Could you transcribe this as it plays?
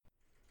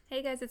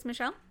Hey guys, it's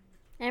Michelle.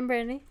 And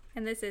Brandy.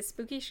 And this is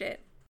Spooky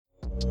Shit.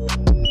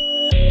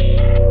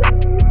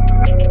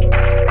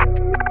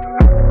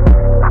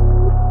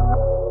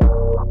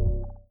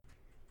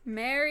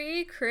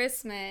 Merry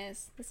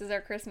Christmas. This is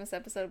our Christmas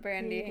episode,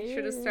 Brandy.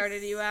 Should have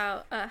started you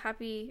out.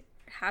 Happy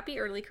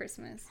early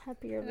Christmas.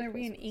 Happy early Christmas. Are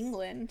we in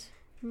England?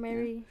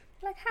 Merry.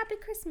 Like, happy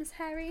Christmas,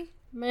 Harry.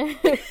 Merry.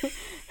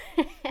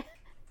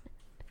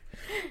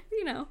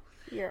 You know.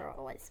 You're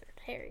a wizard,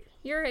 Harry.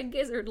 You're a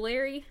gizzard,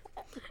 Larry.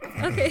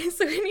 Okay,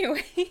 so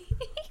anyway.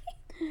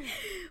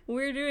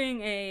 We're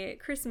doing a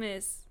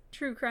Christmas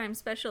true crime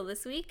special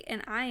this week,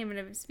 and I am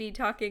going to be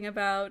talking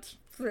about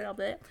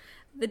the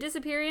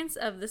disappearance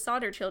of the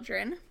Sodder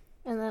children.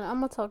 And then I'm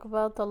going to talk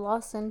about the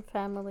Lawson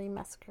family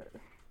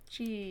massacre.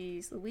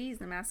 Jeez Louise,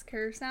 the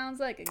massacre sounds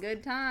like a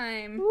good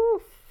time.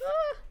 Oof.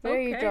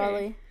 Very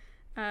jolly.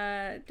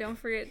 Don't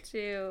forget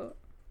to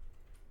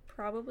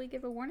probably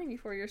give a warning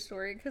before your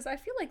story, because I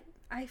feel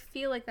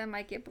like that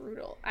might get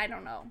brutal. I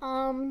don't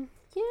know.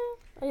 Yeah.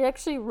 I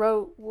actually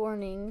wrote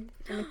warning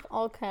in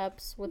all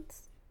caps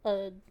with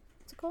a,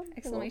 what's it called?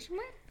 Exclamation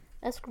mark?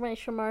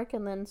 Exclamation mark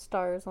and then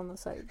stars on the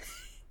sides.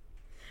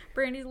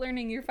 Brandy's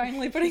learning you're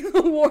finally putting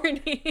a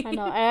warning. I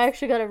know. I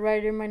actually got it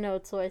right in my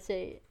notes, so I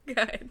say it.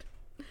 Good.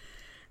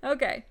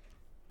 Okay.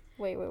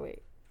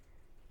 Wait.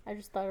 I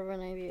just thought of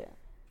an idea.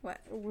 What?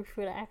 We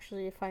should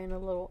actually find a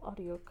little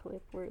audio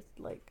clip where it's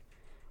like,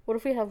 what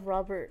if we have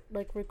Robert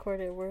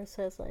record it where it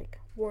says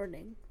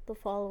warning, the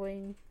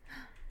following.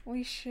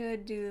 We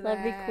should do that.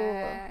 That'd be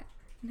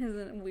cool.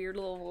 His weird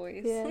little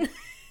voice. Yeah.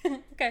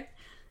 Okay.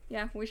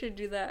 Yeah, we should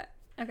do that.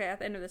 Okay, at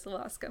the end of this, we'll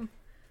ask him.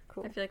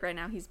 Cool. I feel like right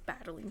now he's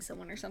battling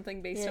someone or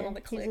something based on all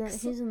the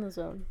clicks. He's in the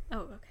zone. Oh,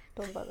 okay.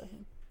 Don't bother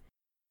him.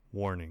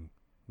 Warning.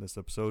 This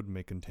episode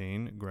may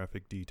contain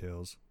graphic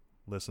details.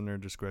 Listener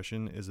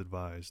discretion is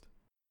advised.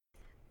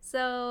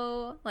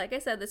 So, like I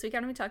said, this week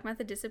I'm going to be talking about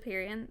the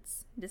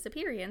disappearance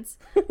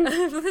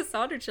of the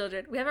Sodder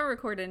children. We haven't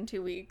recorded in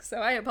 2 weeks, so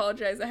I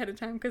apologize ahead of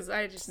time because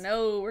I just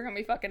know we're going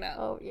to be fucking up.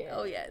 Oh, yeah.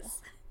 Oh,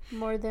 yes.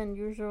 More than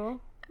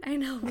usual. I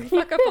know, we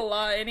fuck up a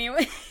lot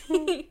anyway.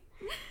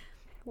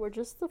 We're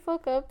just the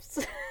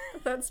fuck-ups.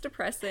 That's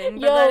depressing,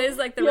 but that is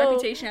the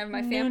reputation of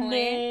my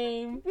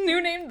family.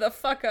 New name, the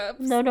fuck-ups.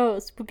 No,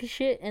 Spooky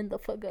Shit and the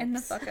fuck-ups. And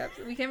the fuck-ups.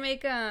 We can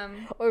make,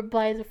 or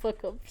buy the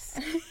fuck-ups.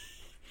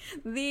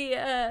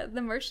 The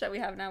merch that we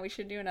have now, we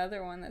should do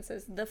another one that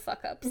says the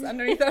fuck-ups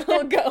underneath that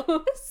little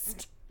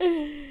ghost.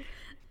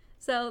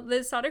 So,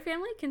 the Sodder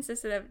family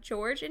consisted of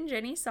George and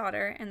Jenny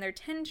Sodder and their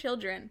 10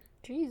 children.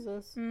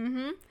 Jesus.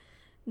 Mm-hmm.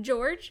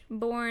 George,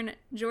 born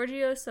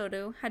Giorgio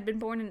Sodo, had been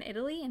born in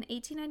Italy in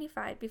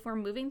 1895 before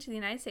moving to the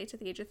United States at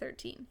the age of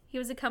 13. He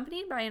was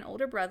accompanied by an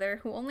older brother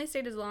who only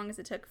stayed as long as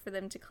it took for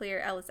them to clear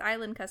Ellis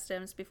Island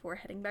customs before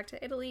heading back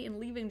to Italy and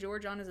leaving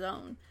George on his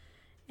own.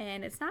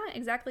 And it's not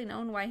exactly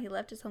known why he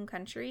left his home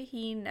country.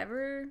 He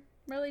never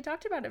really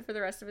talked about it for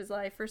the rest of his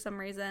life for some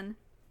reason.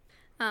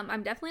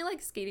 I'm definitely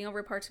skating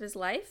over parts of his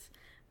life,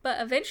 but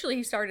eventually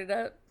he started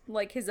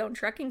his own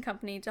trucking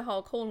company to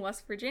haul coal in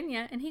West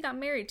Virginia, and he got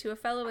married to a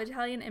fellow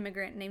Italian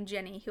immigrant named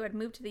Jenny who had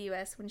moved to the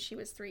U.S. when she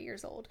was 3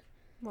 years old.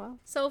 Wow.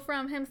 So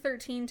from him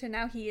 13 to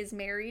now he is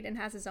married and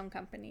has his own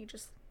company,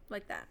 just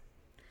like that.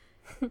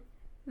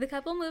 The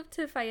couple moved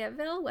to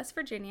Fayetteville, West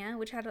Virginia,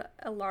 which had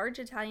a large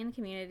Italian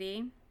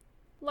community,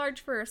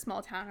 large for a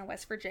small town in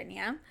West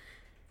Virginia,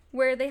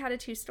 where they had a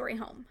 2-story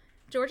home.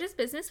 George's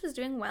business was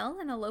doing well,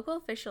 and a local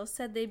official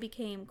said they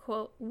became,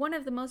 quote, one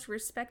of the most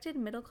respected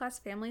middle-class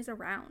families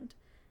around.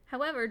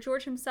 However,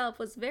 George himself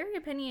was very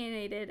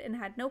opinionated and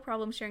had no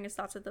problem sharing his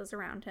thoughts with those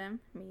around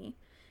him, me.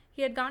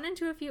 He had gotten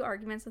into a few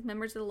arguments with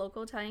members of the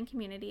local Italian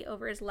community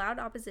over his loud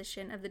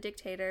opposition of the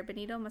dictator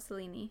Benito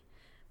Mussolini.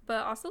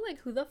 But also,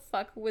 who the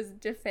fuck was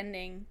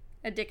defending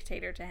a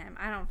dictator to him?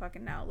 I don't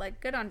fucking know.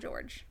 Good on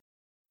George.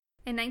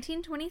 In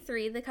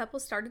 1923, the couple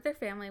started their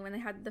family when they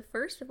had the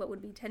first of what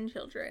would be 10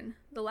 children.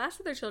 The last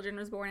of their children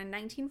was born in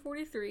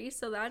 1943,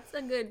 so that's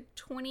a good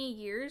 20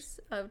 years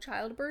of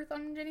childbirth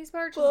on Jenny's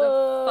part, which is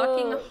a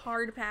fucking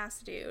hard pass,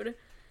 dude.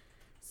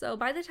 So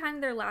by the time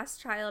their last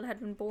child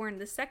had been born,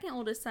 the second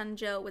oldest son,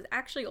 Joe, was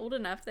actually old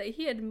enough that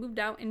he had moved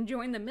out and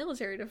joined the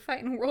military to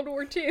fight in World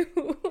War II.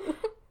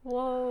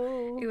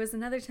 Whoa. It was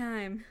another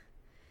time.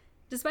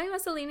 Despite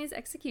Mussolini's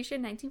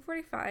execution in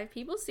 1945,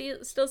 people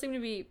still seem to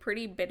be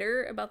pretty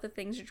bitter about the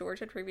things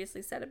George had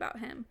previously said about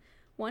him.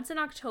 Once in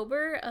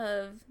October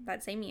of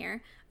that same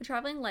year, a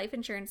traveling life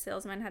insurance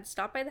salesman had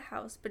stopped by the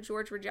house, but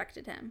George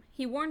rejected him.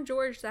 He warned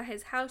George that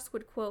his house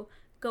would, quote,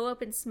 go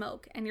up in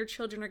smoke and your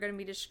children are going to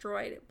be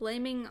destroyed,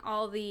 blaming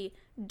all the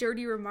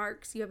dirty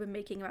remarks you have been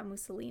making about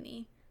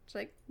Mussolini. It's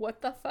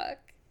what the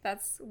fuck?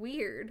 That's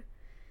weird.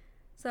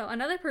 So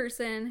another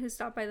person who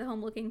stopped by the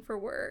home looking for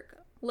work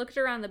looked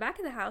around the back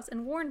of the house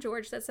and warned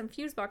George that some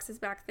fuse boxes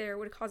back there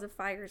would cause a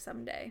fire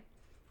someday.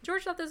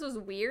 George thought this was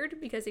weird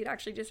because he'd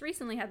actually just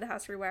recently had the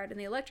house rewired and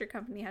the electric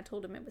company had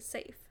told him it was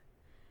safe.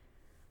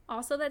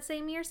 Also that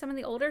same year, some of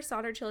the older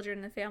Sauter children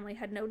in the family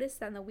had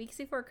noticed that in the weeks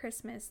before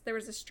Christmas, there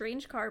was a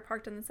strange car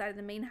parked on the side of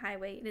the main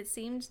highway, and it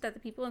seemed that the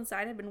people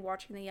inside had been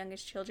watching the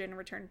youngest children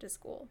return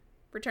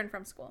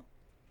from school.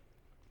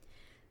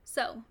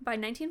 So, by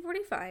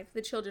 1945,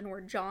 the children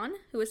were John,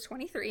 who was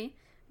 23,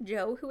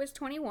 Joe, who was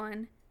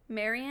 21,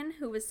 Marion,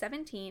 who was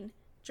 17,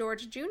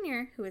 George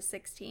Jr., who was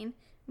 16,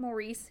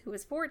 Maurice, who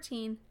was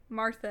 14,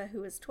 Martha,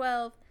 who was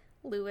 12,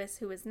 Louis,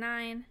 who was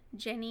 9,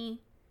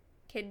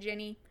 Kid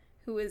Jenny,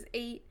 who was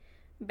 8,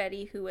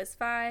 Betty, who was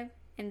 5,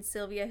 and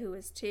Sylvia, who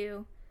was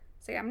 2.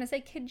 So yeah, I'm going to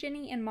say Kid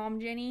Jenny and Mom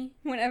Jenny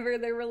whenever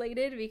they're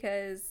related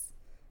because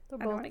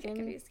I don't want to get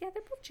confused. Yeah,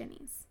 they're both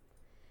Jennies.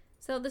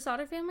 So the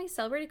Sauter family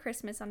celebrated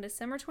Christmas on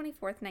December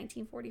 24th,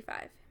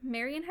 1945.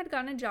 Marion had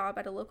gotten a job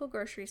at a local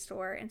grocery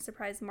store and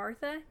surprised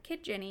Martha,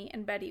 Kid Jenny,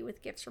 and Betty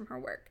with gifts from her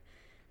work.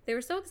 They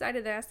were so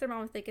excited they asked their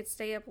mom if they could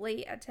stay up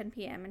late at 10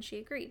 p.m. and she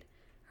agreed.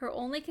 Her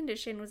only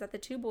condition was that the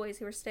 2 boys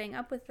who were staying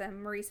up with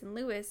them, Maurice and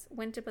Louis,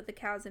 went to put the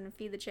cows in and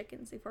feed the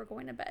chickens before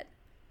going to bed.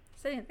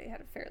 So I think they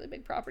had a fairly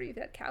big property if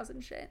they had cows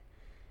and shit.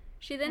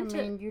 She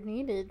then you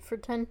need it for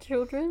 10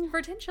 children? For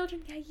 10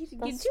 children, yeah, you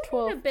do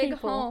 12 need a big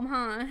people. home,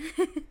 huh?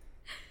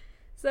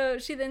 So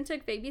she then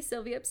took baby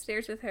Sylvia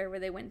upstairs with her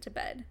where they went to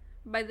bed.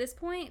 By this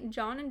point,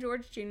 John and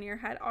George Jr.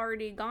 had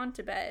already gone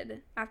to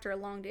bed after a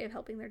long day of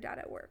helping their dad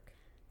at work.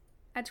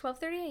 At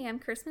 12:30 a.m.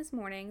 Christmas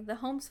morning, the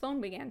home's phone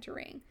began to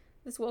ring.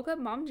 This woke up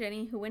Mom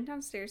Jenny, who went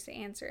downstairs to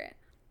answer it.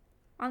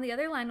 On the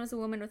other line was a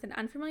woman with an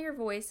unfamiliar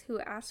voice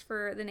who asked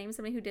for the name of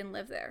somebody who didn't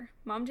live there.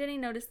 Mom Jenny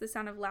noticed the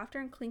sound of laughter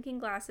and clinking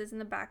glasses in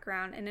the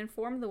background and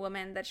informed the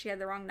woman that she had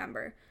the wrong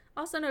number,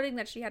 also noting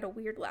that she had a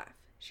weird laugh.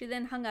 She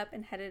then hung up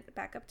and headed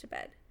back up to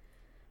bed.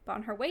 But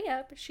on her way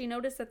up, she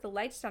noticed that the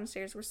lights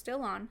downstairs were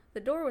still on, the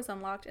door was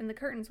unlocked, and the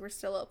curtains were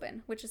still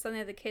open, which is something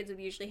that the kids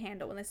would usually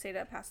handle when they stayed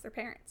up past their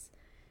parents.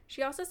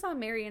 She also saw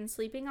Marion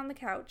sleeping on the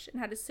couch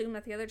and had assumed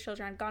that the other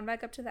children had gone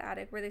back up to the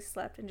attic where they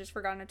slept and just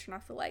forgotten to turn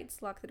off the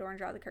lights, lock the door, and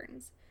draw the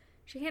curtains.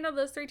 She handled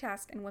those 3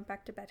 tasks and went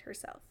back to bed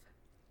herself.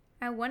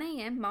 At 1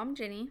 a.m., Mom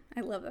Jenny, I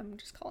love them, I'm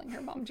just calling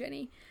her Mom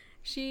Jenny,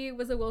 she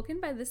was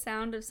awoken by the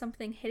sound of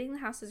something hitting the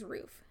house's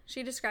roof.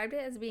 She described it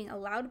as being a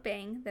loud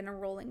bang, then a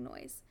rolling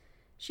noise.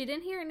 She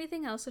didn't hear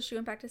anything else, so she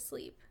went back to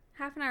sleep.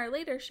 Half an hour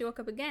later, she woke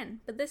up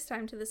again, but this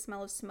time to the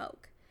smell of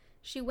smoke.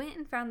 She went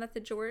and found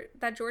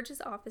that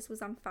George's office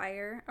was on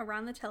fire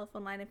around the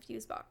telephone line and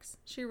fuse box.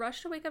 She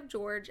rushed to wake up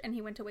George, and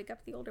he went to wake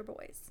up the older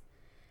boys.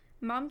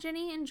 Mom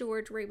Jenny and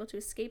George were able to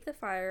escape the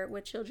fire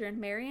with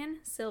children Marion,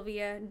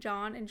 Sylvia,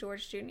 John, and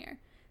George Jr.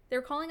 They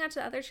were calling out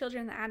to other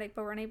children in the attic,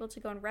 but were unable to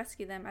go and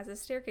rescue them as the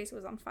staircase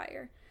was on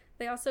fire.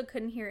 They also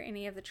couldn't hear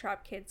any of the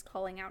trapped kids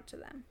calling out to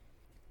them.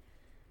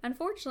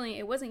 Unfortunately,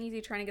 it wasn't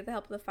easy trying to get the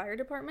help of the fire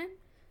department.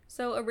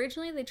 So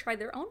originally they tried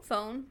their own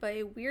phone, but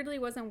it weirdly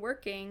wasn't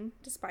working,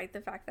 despite the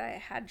fact that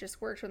it had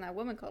just worked when that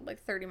woman called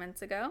like 30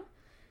 minutes ago.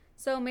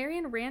 So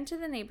Marion ran to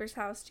the neighbor's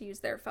house to use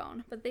their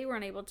phone, but they were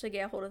unable to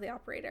get a hold of the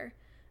operator.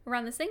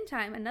 Around the same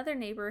time, another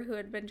neighbor who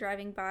had been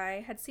driving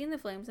by had seen the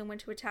flames and went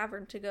to a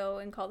tavern to go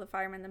and call the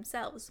firemen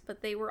themselves,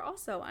 but they were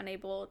also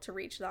unable to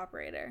reach the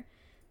operator.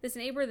 This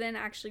neighbor then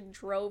actually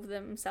drove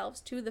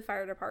themselves to the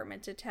fire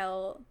department to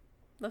tell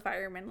the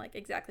firemen like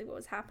exactly what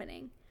was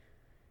happening.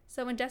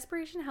 So in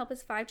desperation to help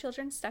his 5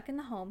 children stuck in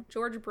the home,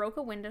 George broke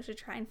a window to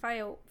try and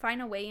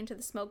find a way into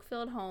the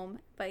smoke-filled home,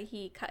 but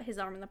he cut his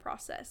arm in the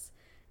process.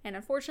 And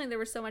unfortunately there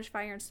was so much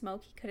fire and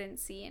smoke he couldn't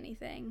see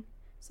anything.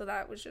 So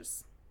that was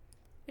just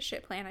a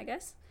shit plan, I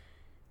guess.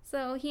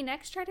 So he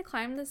next tried to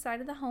climb the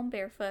side of the home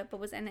barefoot, but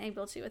was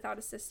unable to without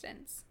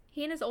assistance.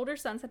 He and his older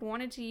sons had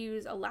wanted to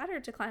use a ladder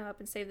to climb up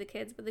and save the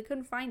kids, but they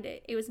couldn't find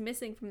it. It was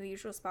missing from the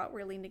usual spot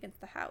where it leaned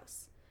against the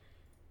house.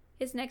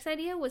 His next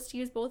idea was to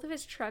use both of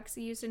his trucks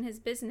he used in his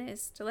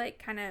business to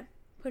kind of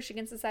push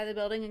against the side of the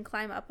building and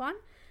climb up on,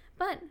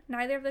 but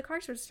neither of the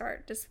cars would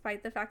start,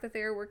 despite the fact that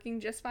they were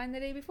working just fine the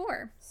day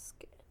before.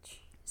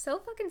 Sketch. So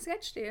fucking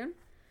sketch, dude.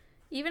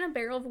 Even a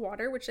barrel of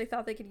water, which they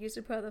thought they could use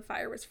to put out the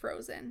fire, was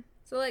frozen.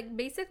 So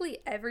basically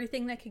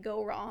everything that could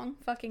go wrong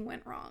fucking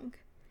went wrong.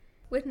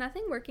 With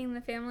nothing working, the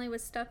family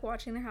was stuck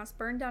watching their house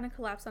burn down and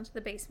collapse onto the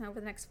basement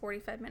over the next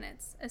 45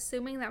 minutes,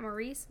 assuming that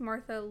Maurice,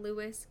 Martha,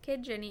 Louis,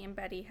 Kid Jenny, and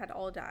Betty had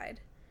all died.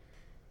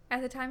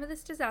 At the time of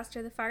this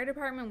disaster, the fire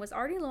department was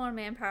already low on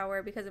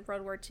manpower because of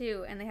World War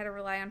II, and they had to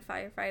rely on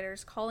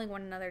firefighters calling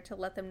one another to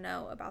let them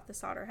know about the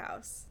Sauter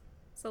house.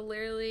 So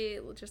literally,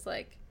 just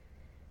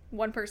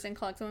one person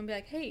calling someone and be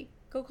like, hey,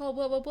 go call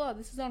blah blah blah,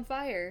 this is on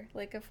fire.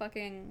 Like a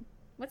fucking,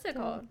 what's it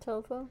called?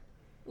 Telephone?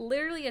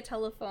 Literally a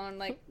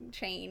telephone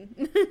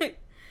chain.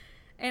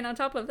 And on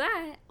top of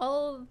that,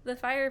 all the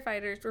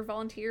firefighters were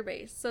volunteer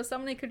based, so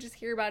somebody could just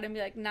hear about it and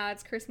be like, nah,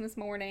 it's Christmas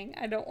morning,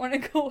 I don't want to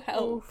go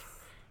help.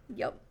 Oof.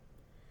 Yep.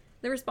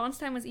 The response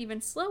time was even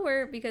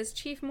slower because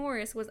Chief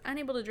Morris was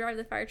unable to drive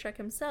the fire truck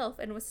himself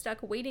and was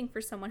stuck waiting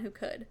for someone who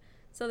could.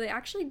 So they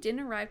actually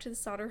didn't arrive to the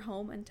Sauter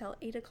home until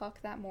 8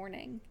 o'clock that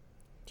morning.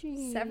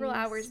 Jeez. Several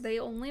hours. They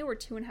only were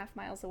 2.5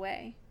 miles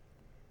away.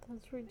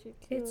 That's ridiculous.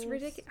 It's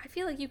ridiculous. I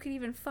feel like you could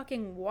even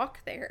fucking walk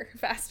there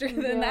faster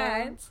than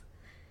that.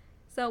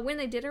 So when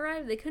they did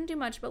arrive, they couldn't do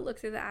much but look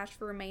through the ash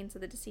for remains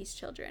of the deceased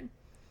children.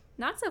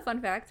 Not so fun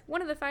fact,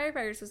 one of the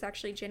firefighters was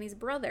actually Jenny's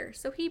brother,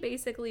 so he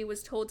basically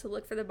was told to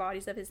look for the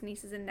bodies of his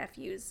nieces and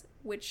nephews,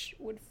 which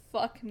would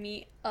fuck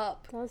me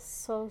up. That's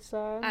so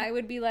sad. I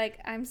would be like,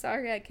 I'm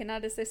sorry, I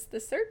cannot assist the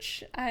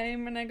search.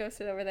 I'm gonna go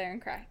sit over there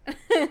and cry.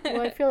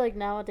 Well, I feel like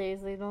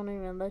nowadays they don't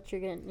even let you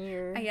get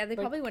near. Yeah, they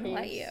like, probably wouldn't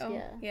let you.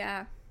 caves.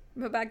 Yeah.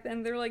 But back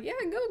then, they were like, yeah,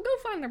 go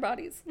find their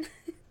bodies.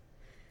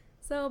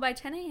 So by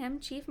 10 a.m.,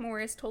 Chief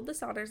Morris told the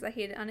Sodders that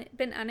he had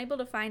been unable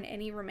to find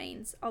any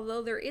remains,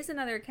 although there is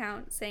another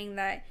account saying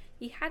that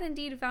he had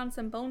indeed found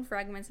some bone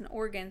fragments and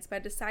organs,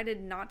 but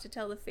decided not to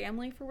tell the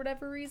family for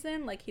whatever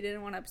reason, like he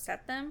didn't want to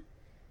upset them,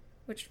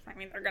 which, I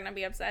mean, they're going to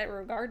be upset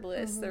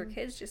regardless. Their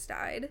kids just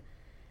died.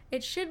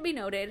 It should be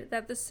noted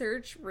that the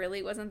search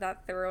really wasn't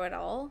that thorough at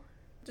all.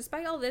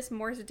 Despite all this,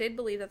 Morris did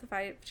believe that the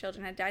 5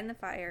 children had died in the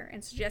fire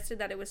and suggested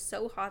that it was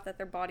so hot that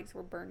their bodies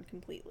were burned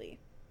completely.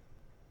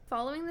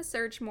 Following the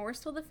search,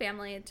 Morris told the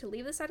family to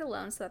leave the site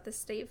alone so that the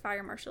state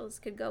fire marshals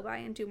could go by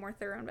and do more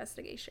thorough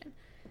investigation.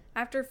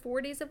 After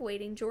 4 days of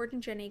waiting, George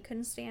and Jenny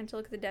couldn't stand to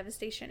look at the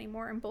devastation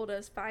anymore and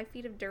bulldozed 5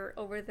 feet of dirt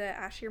over the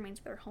ashy remains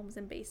of their homes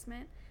and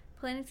basement,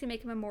 planning to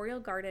make a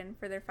memorial garden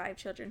for their 5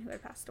 children who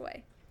had passed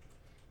away.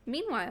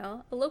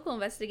 Meanwhile, a local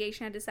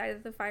investigation had decided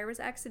that the fire was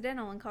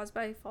accidental and caused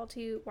by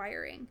faulty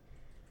wiring.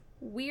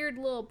 Weird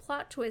little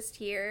plot twist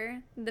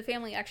here. The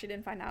family actually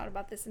didn't find out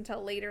about this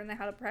until later, and they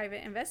had a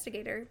private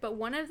investigator. But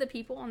one of the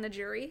people on the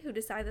jury who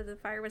decided that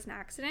the fire was an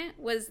accident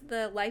was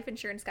the life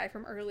insurance guy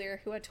from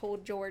earlier who had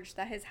told George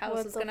that his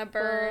house was going to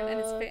burn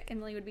and his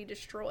family would be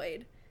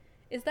destroyed.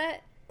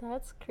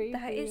 That's creepy.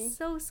 That is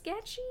so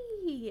sketchy.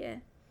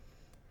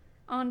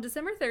 On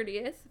December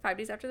 30th, 5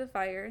 days after the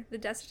fire, the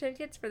death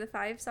certificates for the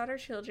 5 Sodder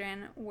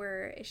children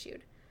were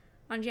issued.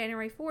 On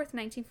January 4th,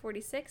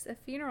 1946, a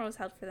funeral was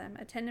held for them,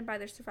 attended by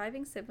their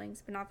surviving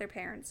siblings, but not their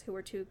parents, who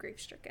were too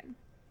grief-stricken.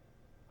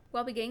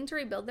 While beginning to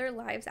rebuild their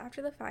lives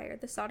after the fire,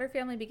 the Sodder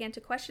family began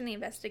to question the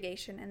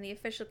investigation and the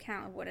official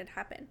account of what had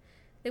happened.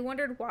 They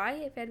wondered why,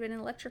 if it had been an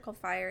electrical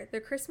fire,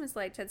 their Christmas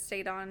lights had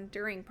stayed on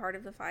during part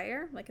of the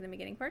fire, like in the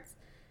beginning parts.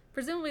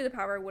 Presumably the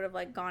power would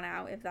have, gone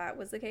out if that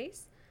was the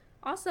case.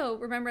 Also,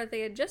 remember that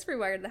they had just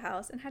rewired the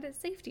house and had it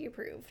safety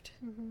approved.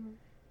 Mm-hmm.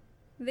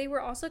 They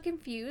were also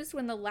confused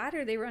when the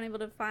ladder they were unable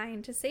to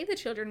find to save the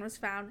children was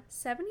found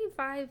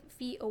 75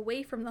 feet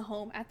away from the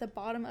home at the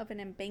bottom of an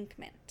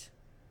embankment.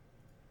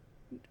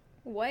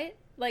 What?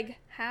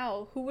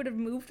 How? Who would have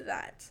moved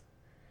that?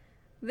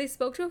 They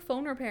spoke to a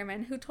phone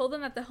repairman who told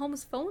them that the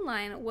home's phone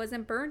line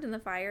wasn't burned in the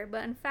fire,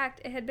 but in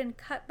fact it had been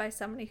cut by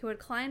somebody who had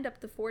climbed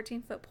up the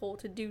 14-foot pole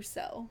to do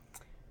so.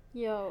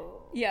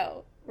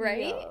 Yo,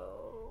 right?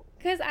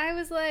 Because I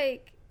was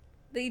like,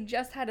 they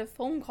just had a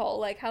phone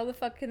call. How the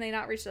fuck can they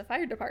not reach the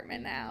fire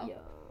department now?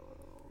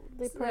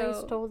 They probably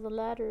stole the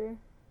ladder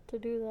to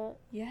do that.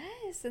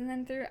 Yes, and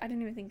then I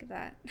didn't even think of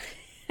that.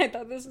 I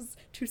thought this was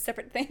 2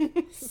 separate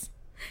things.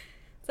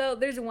 So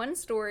there's one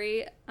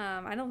story,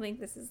 I don't think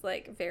this is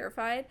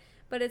verified,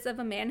 but it's of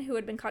a man who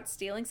had been caught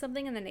stealing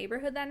something in the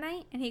neighborhood that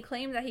night, and he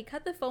claimed that he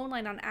cut the phone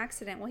line on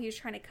accident while he was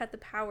trying to cut the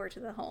power to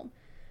the home.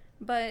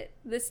 But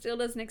this still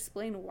doesn't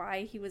explain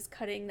why he was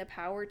cutting the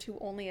power to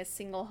only a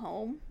single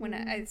home, when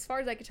as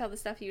far as I could tell, the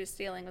stuff he was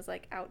stealing was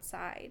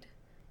outside.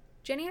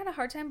 Jenny had a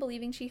hard time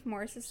believing Chief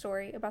Morris's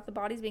story about the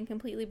bodies being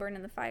completely burned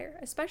in the fire,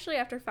 especially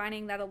after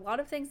finding that a lot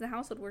of things in the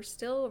household were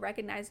still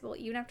recognizable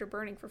even after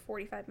burning for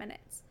 45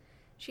 minutes.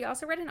 She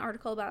also read an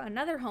article about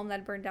another home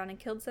that burned down and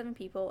killed 7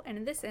 people, and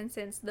in this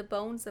instance, the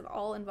bones of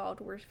all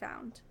involved were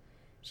found.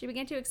 She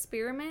began to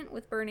experiment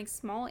with burning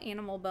small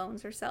animal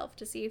bones herself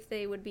to see if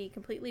they would be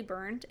completely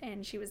burned,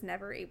 and she was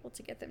never able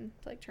to get them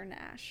to turn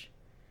to ash.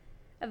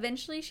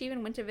 Eventually, she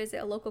even went to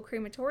visit a local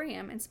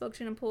crematorium and spoke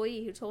to an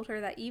employee who told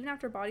her that even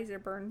after bodies are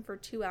burned for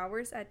 2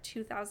 hours at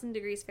 2,000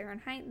 degrees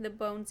Fahrenheit, the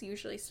bones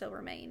usually still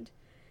remained.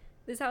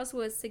 This house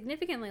was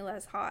significantly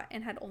less hot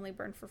and had only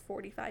burned for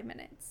 45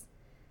 minutes.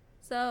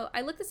 So I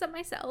looked this up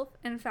myself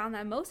and found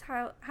that most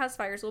house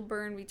fires will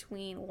burn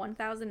between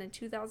 1,000 and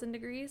 2,000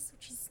 degrees,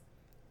 which is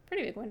a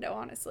pretty big window,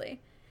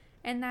 honestly.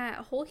 And that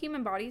whole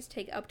human bodies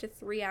take up to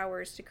 3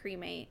 hours to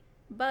cremate.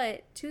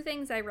 But 2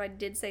 things I read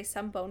did say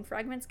some bone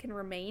fragments can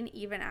remain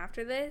even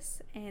after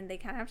this, and they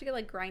kind of have to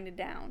get grinded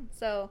down.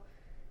 So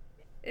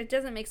it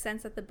doesn't make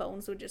sense that the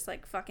bones would just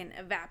fucking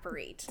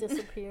evaporate.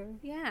 Disappear.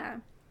 Yeah.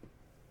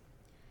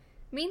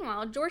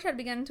 Meanwhile, George had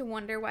begun to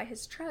wonder why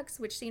his trucks,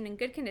 which seemed in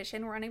good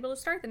condition, were unable to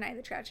start the night of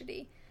the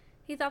tragedy.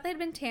 He thought they had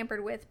been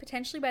tampered with,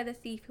 potentially by the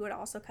thief who had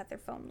also cut their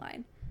phone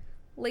line.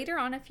 Later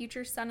on, a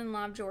future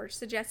son-in-law of George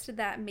suggested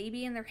that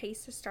maybe in their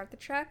haste to start the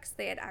trucks,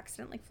 they had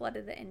accidentally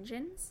flooded the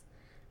engines.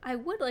 I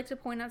would like to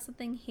point out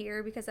something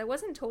here because I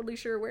wasn't totally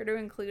sure where to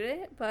include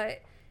it,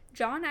 but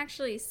John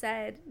actually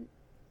said,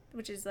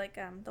 which is the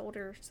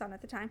older son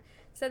at the time,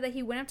 said that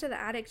he went up to the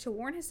attic to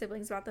warn his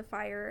siblings about the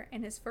fire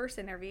in his first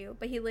interview,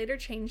 but he later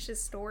changed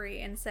his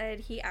story and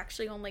said he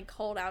actually only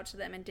called out to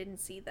them and didn't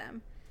see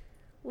them.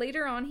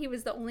 Later on, he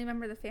was the only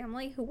member of the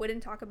family who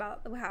wouldn't talk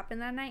about what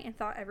happened that night and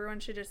thought everyone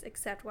should just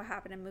accept what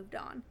happened and moved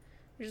on,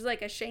 which is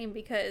like a shame,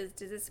 because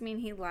does this mean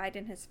he lied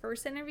in his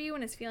first interview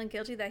and is feeling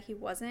guilty that he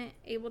wasn't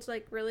able to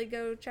like really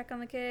go check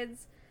on the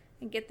kids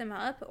and get them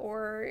up,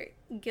 or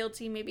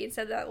guilty maybe it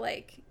said that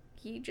like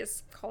he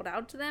just called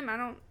out to them? I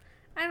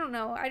don't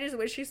know. I just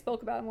wish he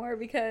spoke about it more,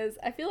 because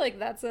I feel like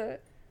that's a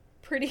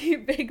pretty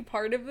big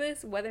part of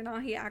this, whether or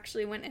not he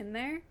actually went in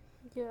there.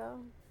 Yeah.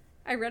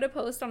 I read a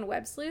post on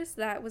Web Sleuths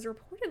that was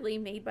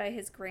reportedly made by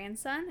his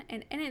grandson,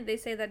 and in it they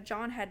say that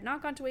John had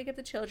not gone to wake up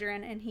the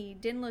children, and he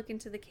didn't look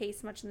into the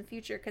case much in the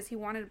future because he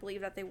wanted to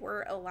believe that they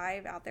were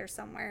alive out there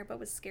somewhere, but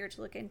was scared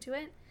to look into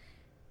it.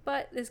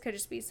 But this could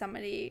just be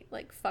somebody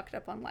like fucked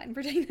up online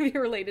pretending to be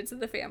related to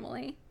the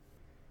family.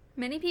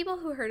 Many people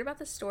who heard about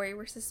the story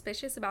were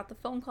suspicious about the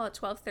phone call at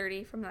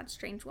 12:30 from that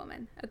strange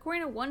woman.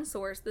 According to one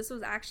source, this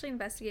was actually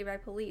investigated by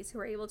police who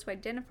were able to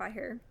identify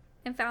her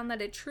and found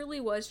that it truly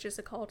was just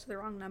a call to the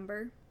wrong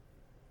number.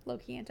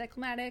 Low-key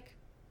anticlimactic,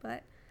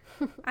 but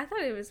I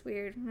thought it was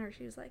weird whenever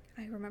she was like,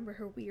 I remember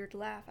her weird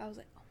laugh. I was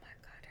like, oh my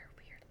god, her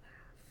weird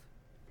laugh.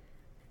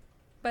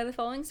 By the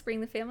following spring,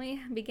 the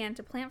family began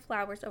to plant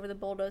flowers over the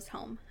Boldos'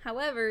 home.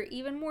 However,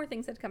 even more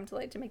things had come to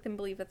light to make them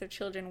believe that their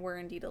children were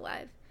indeed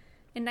alive.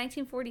 In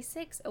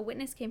 1946, a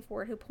witness came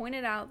forward who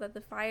pointed that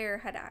the fire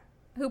had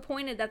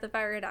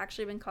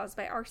actually been caused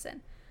by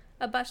arson.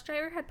 A bus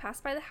driver had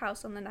passed by the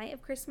house on the night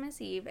of Christmas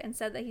Eve and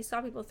said that he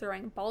saw people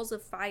throwing balls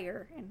of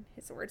fire, in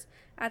his words,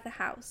 at the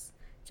house.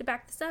 To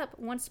back this up,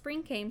 once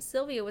spring came,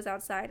 Sylvia was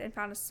outside and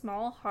found a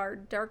small,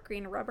 hard, dark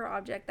green rubber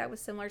object that was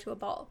similar to a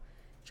ball.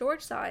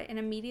 George saw it and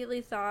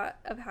immediately thought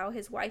of how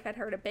his wife had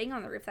heard a bang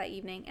on the roof that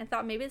evening and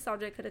thought maybe this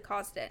object could have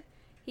caused it.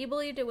 He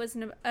believed it was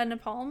a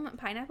napalm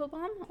pineapple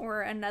bomb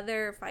or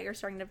another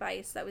fire-starting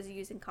device that was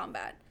used in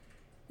combat.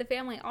 The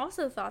family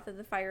also thought that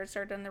the fire had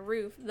started on the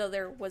roof, though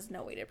there was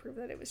no way to prove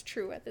that it was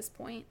true at this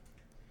point.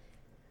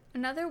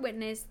 Another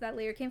witness that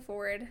later came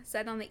forward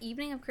said on the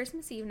evening of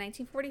Christmas Eve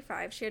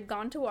 1945, she had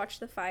gone to watch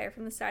the fire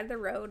from the side of the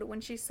road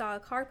when she saw a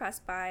car pass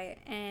by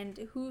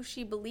and who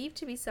she believed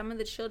to be some of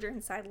the children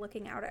inside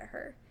looking out at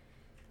her.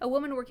 A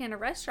woman working at a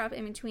restaurant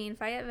in between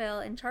Fayetteville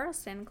and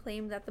Charleston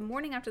claimed that the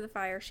morning after the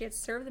fire, she had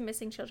served the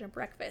missing children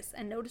breakfast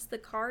and noticed the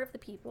car of the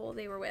people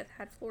they were with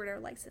had Florida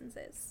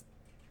licenses.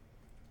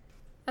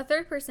 A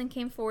third person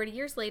came forward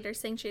years later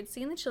saying she had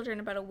seen the children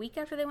about a week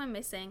after they went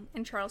missing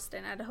in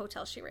Charleston at a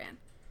hotel she ran.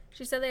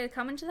 She said they had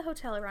come into the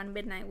hotel around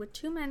midnight with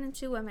 2 men and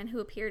 2 women who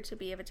appeared to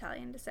be of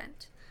Italian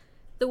descent.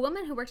 The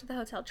woman who worked at the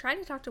hotel tried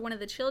to talk to one of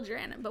the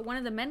children, but one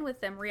of the men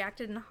with them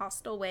reacted in a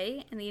hostile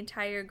way, and the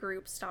entire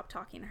group stopped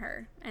talking to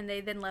her, and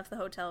they then left the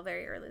hotel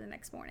very early the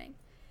next morning.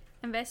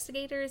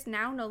 Investigators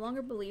now no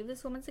longer believe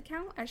this woman's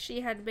account, as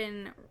she had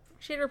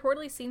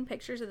reportedly seen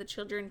pictures of the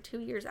children 2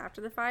 years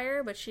after the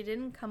fire, but she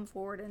didn't come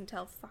forward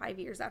until 5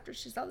 years after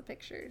she saw the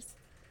pictures.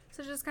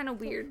 So it's just kind of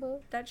weird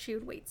that she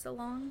would wait so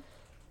long.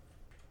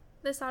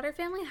 The Sauter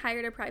family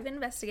hired a private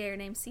investigator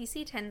named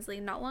C.C. Tinsley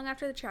not long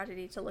after the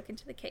tragedy to look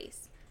into the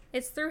case.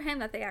 It's through him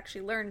that they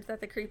actually learned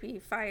that the creepy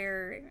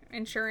fire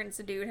insurance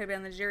dude had been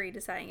on the jury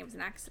deciding it was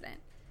an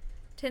accident.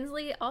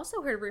 Tinsley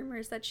also heard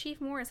rumors that Chief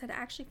Morris had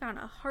actually found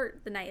a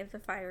heart the night of the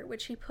fire,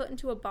 which he put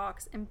into a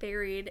box and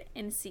buried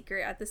in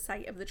secret at the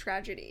site of the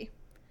tragedy.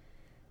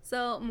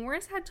 So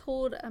Morris had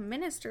told a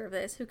minister of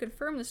this, who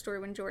confirmed the story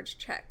when George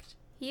checked.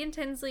 He and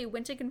Tinsley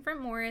went to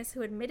confront Morris,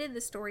 who admitted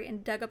the story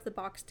and dug up the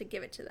box to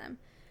give it to them.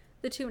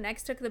 The two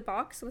next took the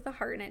box with a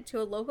heart in it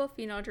to a local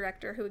funeral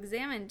director who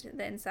examined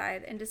the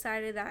inside and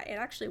decided that it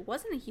actually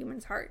wasn't a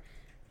human's heart,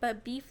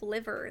 but beef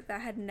liver that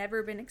had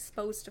never been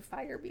exposed to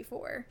fire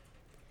before.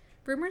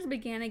 Rumors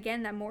began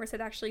again that Morris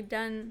had actually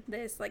done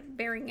this, like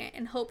burying it,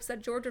 in hopes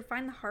that George would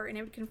find the heart and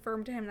it would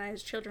confirm to him that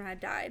his children had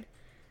died,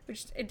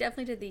 which it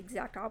definitely did the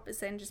exact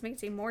opposite and just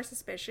makes it more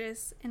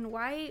suspicious. And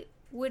why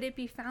would it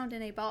be found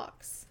in a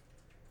box?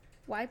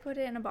 Why put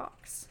it in a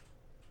box?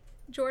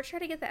 George tried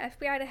to get the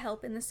FBI to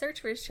help in the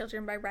search for his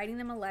children by writing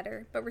them a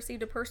letter, but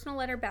received a personal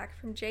letter back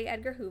from J.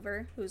 Edgar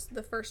Hoover, who's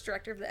the first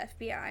director of the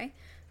FBI,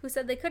 who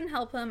said they couldn't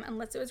help him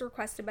unless it was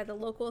requested by the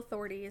local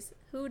authorities,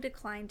 who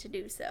declined to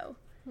do so.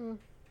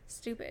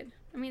 Stupid.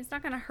 I mean, it's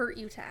not going to hurt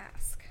you to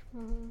ask.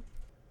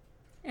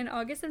 In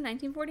August of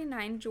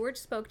 1949, George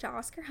spoke to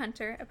Oscar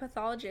Hunter, a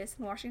pathologist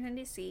in Washington,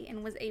 D.C.,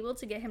 and was able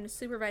to get him to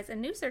supervise a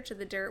new search of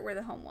the dirt where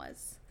the home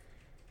was.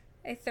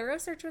 A thorough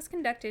search was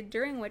conducted,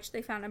 during which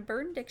they found a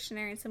burned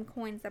dictionary and some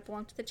coins that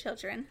belonged to the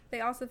children. They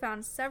also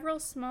found several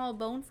small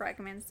bone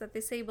fragments that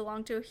they say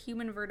belonged to a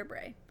human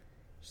vertebrae.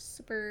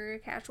 Super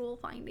casual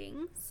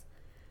findings.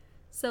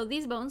 So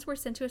these bones were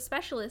sent to a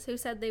specialist who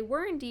said they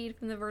were indeed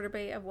from the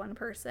vertebrae of one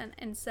person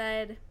and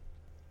said,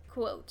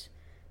 quote,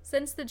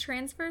 "Since the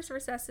transverse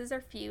recesses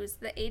are fused,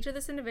 the age of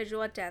this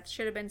individual at death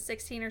should have been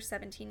 16 or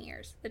 17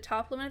 years. The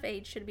top limit of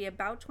age should be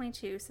about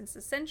 22, since the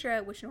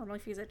centra, which normally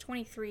fuse at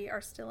 23,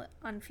 are still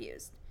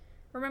unfused."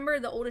 Remember,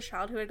 the oldest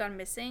child who had gone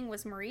missing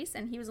was Maurice,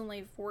 and he was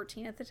only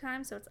 14 at the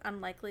time, so it's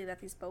unlikely that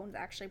these bones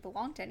actually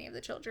belonged to any of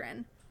the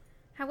children.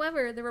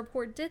 However, the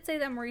report did say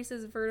that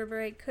Maurice's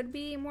vertebrae could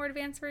be more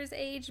advanced for his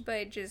age, but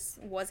it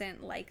just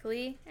wasn't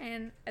likely,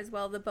 and as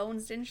well, the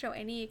bones didn't show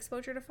any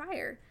exposure to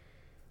fire.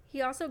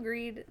 He also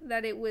agreed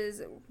that it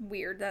was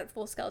weird that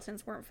full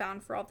skeletons weren't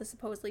found for all the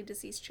supposedly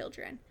deceased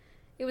children.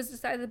 It was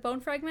decided the bone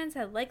fragments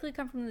had likely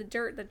come from the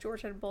dirt that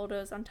George had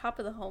bulldozed on top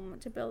of the home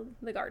to build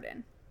the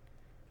garden.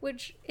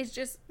 Which is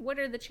just, what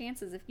are the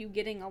chances of you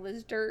getting all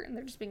this dirt and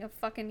there just being a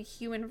fucking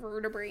human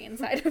vertebrae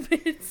inside of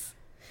it?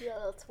 Yeah,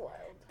 that's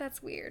wild.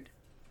 That's weird.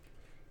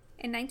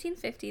 In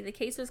 1950, the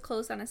case was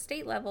closed on a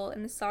state level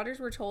and the Sodders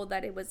were told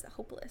that it was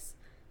hopeless.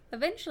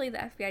 Eventually, the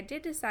FBI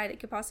did decide it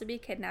could possibly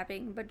be a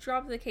kidnapping, but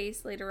dropped the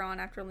case later on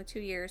after only 2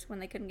 years when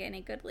they couldn't get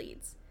any good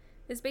leads.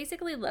 This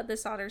basically led the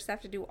Sodders to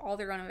have to do all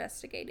their own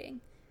investigating.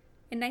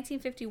 In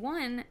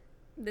 1951,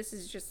 this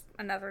is just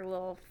another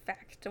little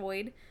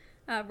factoid,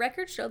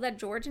 records show that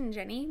George and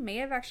Jenny may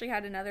have actually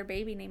had another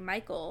baby named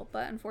Michael,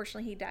 but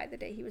unfortunately he died the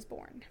day he was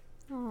born.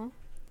 Aww.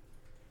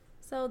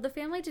 So the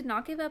family did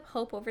not give up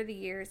hope over the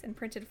years and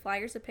printed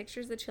flyers of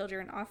pictures of the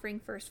children offering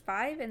first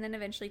 $5,000 and then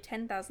eventually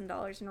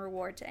 $10,000 in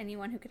reward to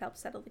anyone who could help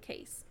settle the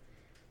case.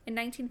 In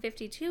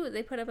 1952,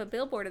 they put up a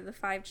billboard of the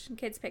 5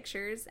 kids'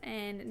 pictures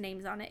and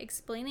names on it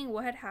explaining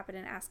what had happened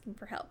and asking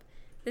for help.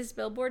 This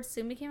billboard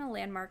soon became a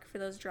landmark for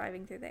those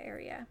driving through the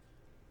area.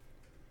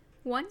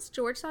 Once,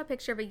 George saw a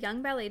picture of a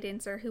young ballet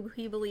dancer who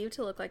he believed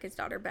to look like his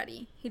daughter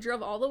Betty. He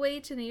drove all the way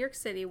to New York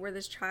City where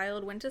this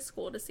child went to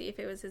school to see if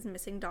it was his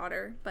missing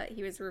daughter, but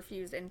he was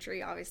refused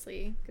entry,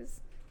 obviously,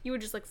 because you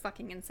would just look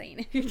fucking insane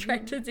if you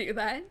tried to do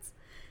that.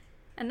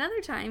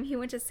 Another time, he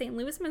went to St.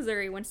 Louis,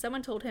 Missouri when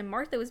someone told him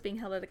Martha was being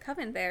held at a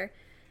convent there,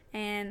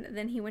 and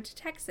then he went to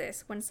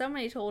Texas when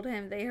somebody told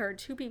him they heard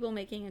 2 people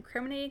making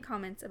incriminating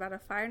comments about a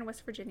fire in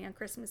West Virginia on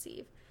Christmas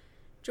Eve.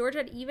 George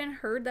had even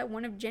heard that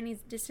one of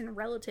Jenny's distant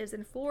relatives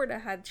in Florida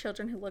had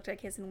children who looked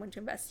like his and went to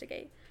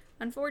investigate.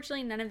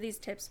 Unfortunately, none of these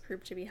tips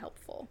proved to be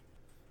helpful.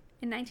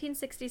 In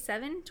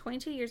 1967,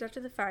 22 years after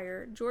the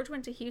fire, George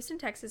went to Houston,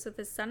 Texas with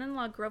his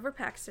son-in-law Grover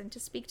Paxton to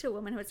speak to a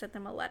woman who had sent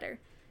them a letter.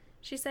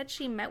 She said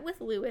she met with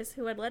Lewis,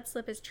 who had let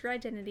slip his true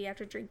identity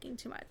after drinking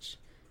too much.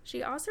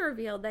 She also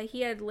revealed that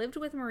he had lived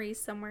with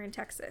Maurice somewhere in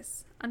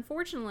Texas.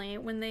 Unfortunately,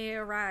 when they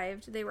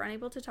arrived, they were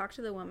unable to talk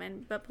to the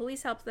woman, but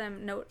police helped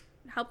them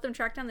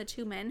track down the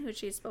 2 men who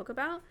she spoke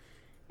about,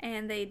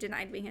 and they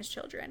denied being his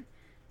children.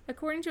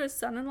 According to his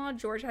son-in-law,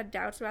 George had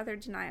doubts about their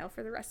denial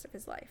for the rest of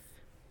his life.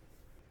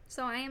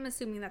 So I am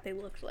assuming that they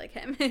looked like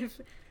him, if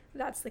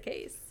that's the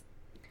case.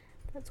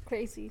 That's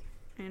crazy.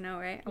 I know,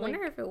 right? I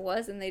wonder if it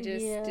was and they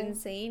just didn't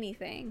say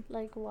anything.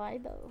 Like, why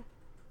though?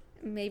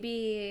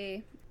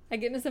 Maybe I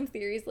get into some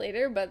theories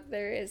later, but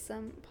there is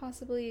some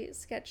possibly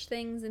sketch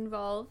things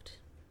involved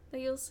that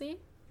you'll see.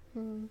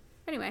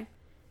 Anyway,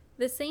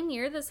 the same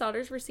year, the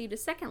Sodders received a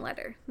second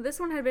letter. This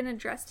one had been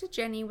addressed to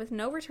Jenny with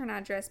no return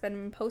address, but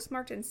been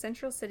postmarked in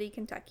Central City,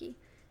 Kentucky.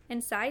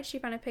 Inside, she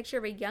found a picture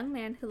of a young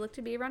man who looked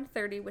to be around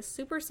 30 with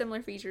super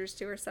similar features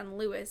to her son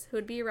Lewis, who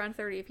would be around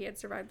 30 if he had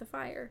survived the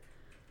fire.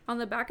 On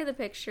the back of the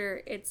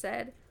picture, it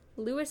said,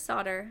 Lewis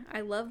Sodder,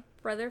 I love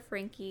brother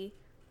Frankie,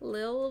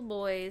 Lil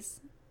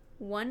Boys,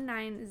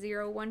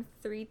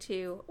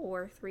 190132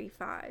 or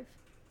 35.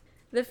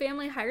 The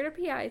family hired a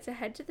PI to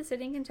head to the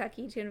city in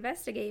Kentucky to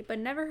investigate, but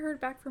never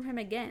heard back from him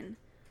again.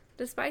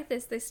 Despite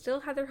this, they still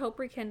had their hope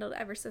rekindled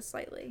ever so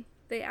slightly.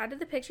 They added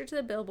the picture to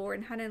the billboard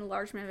and had an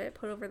enlargement of it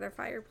put over their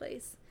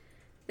fireplace.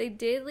 They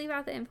did leave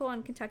out the info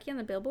on Kentucky on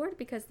the billboard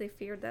because they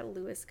feared that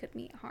Lewis could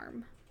meet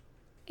harm.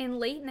 In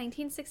late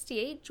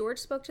 1968, George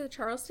spoke to the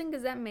Charleston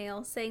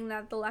Gazette-Mail saying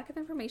that the lack of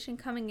information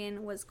coming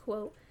in was,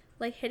 quote,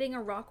 like hitting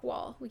a rock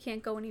wall. We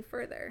can't go any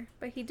further.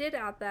 But he did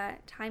add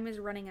that time is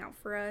running out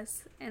for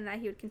us and that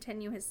he would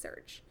continue his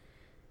search.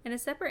 In a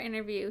separate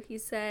interview, he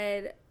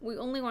said, we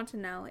only want to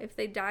know. If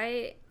they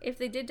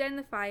did die in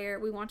the fire,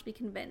 we want to be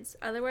convinced.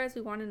 Otherwise,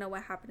 we want to know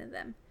what happened to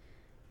them.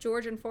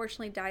 George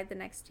unfortunately died the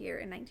next year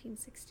in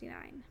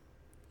 1969.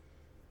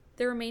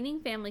 The remaining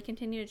family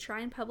continued to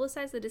try and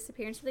publicize the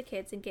disappearance of the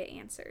kids and get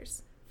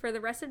answers. For the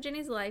rest of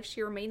Jenny's life,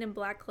 she remained in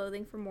black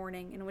clothing for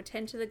mourning and would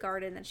tend to the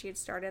garden that she had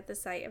started at the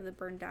site of the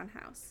burned-down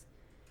house.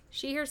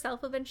 She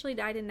herself eventually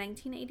died in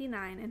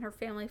 1989, and her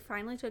family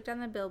finally took down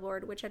the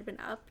billboard, which had been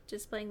up,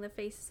 displaying the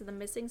faces of the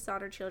missing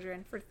Sodder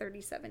children for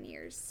 37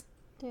 years.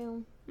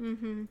 Damn.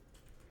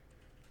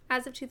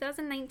 As of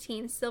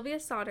 2019, Sylvia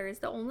Sodder is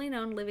the only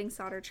known living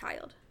Sodder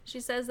child. She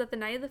says that the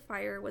night of the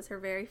fire was her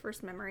very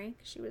first memory.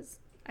 She was,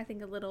 I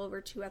think, a little over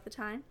 2 at the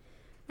time.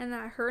 And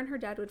that her and her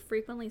dad would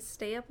frequently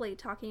stay up late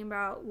talking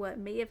about what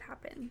may have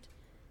happened.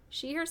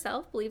 She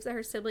herself believes that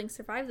her siblings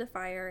survived the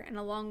fire, and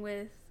along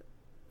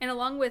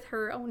with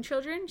her own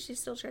children, she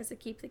still tries to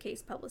keep the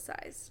case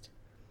publicized.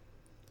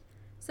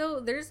 So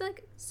there's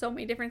like so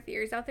many different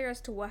theories out there as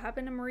to what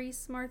happened to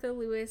Maurice, Martha,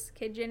 Lewis,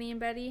 Kid, Jenny, and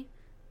Betty.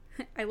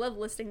 I love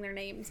listing their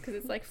names because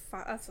it's like,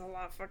 that's a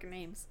lot of fucking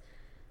names.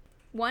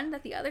 One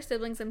that the other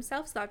siblings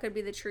themselves thought could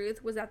be the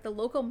truth was that the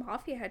local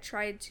mafia had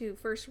tried to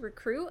first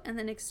recruit and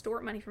then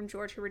extort money from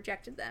George, who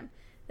rejected them.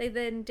 They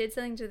then did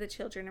something to the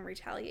children in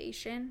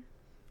retaliation.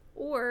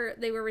 Or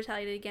they were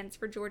retaliated against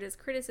for George's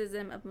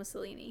criticism of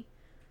Mussolini.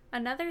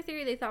 Another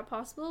theory they thought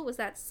possible was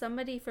that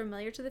somebody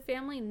familiar to the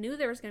family knew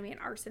there was going to be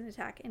an arson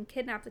attack and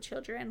kidnapped the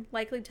children,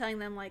 likely telling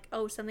them, like,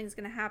 oh, something's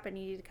going to happen,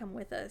 you need to come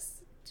with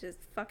us to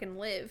fucking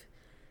live.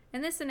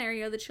 In this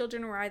scenario, the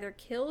children were either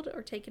killed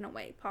or taken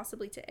away,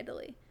 possibly to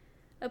Italy.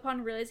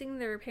 Upon realizing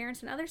their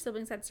parents and other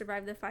siblings had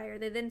survived the fire,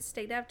 they then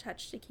stayed out of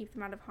touch to keep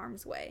them out of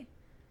harm's way.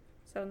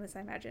 So in this, I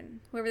imagine,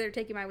 whoever they were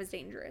taking by was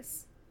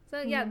dangerous.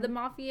 So yeah, the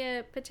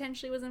mafia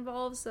potentially was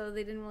involved, so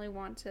they didn't really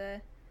want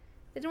to...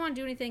 They didn't want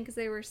to do anything because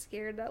they were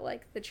scared that,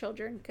 like, the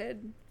children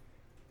could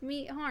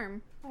meet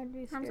harm. I'd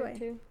be Harm's scared way.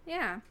 too.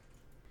 Yeah.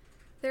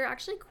 There are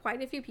actually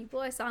quite a few people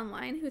I saw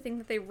online who think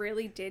that they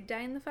really did die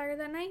in the fire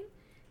that night.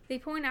 They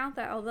point out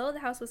that although the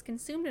house was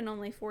consumed in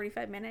only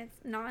 45 minutes,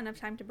 not enough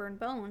time to burn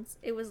bones,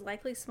 it was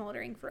likely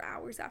smoldering for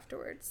hours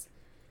afterwards.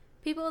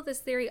 People of this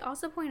theory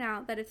also point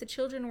out that if the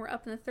children were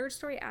up in the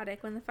third-story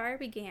attic when the fire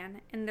began,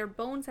 and their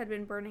bones had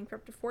been burning for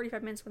up to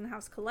 45 minutes when the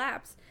house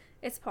collapsed,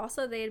 it's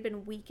possible they had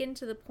been weakened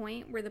to the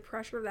point where the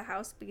pressure of the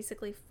house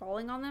basically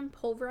falling on them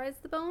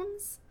pulverized the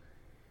bones.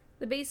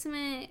 The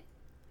basement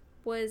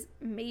was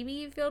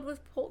maybe filled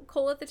with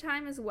coal at the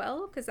time as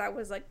well, because that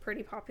was, like,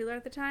 pretty popular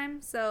at the time,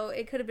 so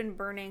it could have been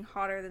burning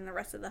hotter than the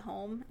rest of the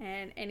home,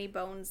 and any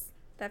bones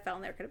that fell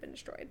in there could have been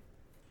destroyed.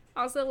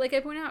 Also, like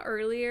I pointed out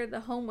earlier, the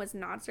home was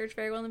not searched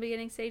very well in the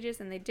beginning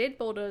stages, and they did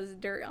bulldoze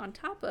dirt on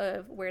top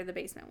of where the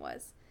basement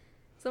was.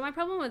 So my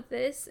problem with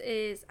this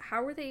is,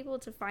 how were they able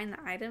to find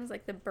the items,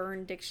 like the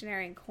burned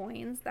dictionary and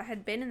coins, that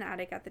had been in the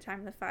attic at the time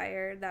of the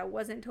fire, that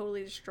wasn't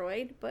totally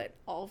destroyed, but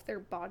all of their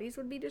bodies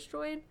would be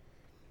destroyed?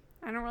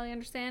 I don't really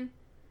understand.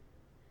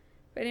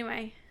 But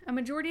anyway, a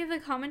majority of the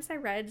comments I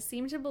read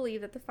seemed to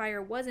believe that the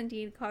fire was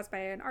indeed caused by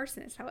an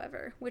arsonist,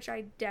 however, which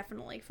I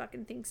definitely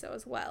fucking think so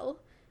as well.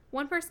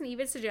 One person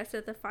even suggested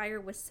that the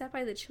fire was set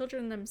by the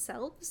children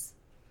themselves,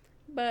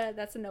 but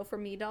that's a no for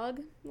me,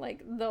 dog.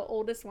 Like, the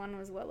oldest one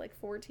was, what, like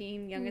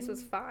 14, youngest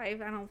was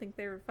 5. I don't think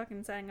they were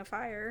fucking setting a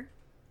fire.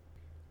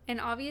 An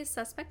obvious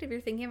suspect, if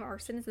you're thinking of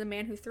arson, is the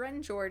man who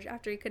threatened George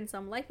after he couldn't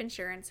sell life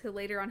insurance, who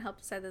later on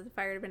helped decide that the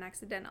fire had been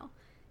accidental.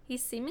 He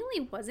seemingly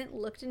wasn't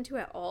looked into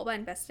at all by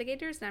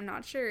investigators, and I'm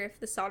not sure if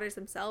the Sodders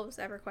themselves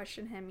ever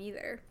questioned him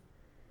either.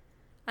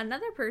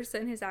 Another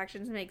person whose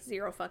actions make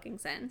zero fucking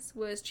sense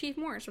was Chief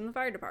Morris from the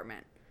fire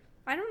department.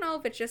 I don't know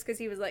if it's just because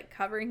he was, like,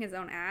 covering his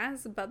own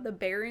ass, but the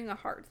burying a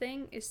heart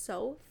thing is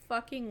so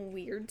fucking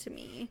weird to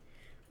me.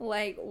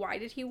 Like, why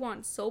did he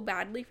want so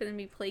badly for them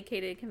to be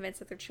placated, convinced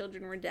that their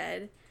children were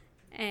dead?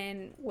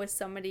 And was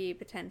somebody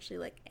potentially,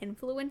 like,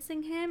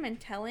 influencing him and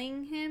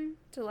telling him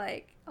to,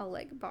 like,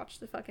 botch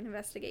the fucking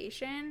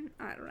investigation?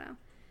 I don't know.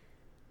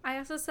 I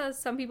also saw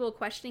some people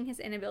questioning his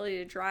inability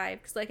to drive,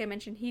 because, like I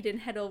mentioned, he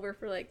didn't head over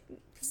for, like,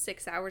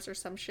 6 hours or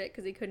some shit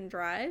because he couldn't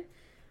drive.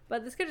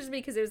 But this could just be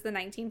because it was the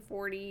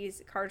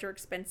 1940s, cars were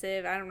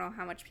expensive, I don't know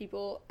how much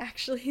people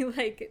actually,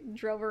 like,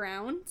 drove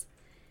around.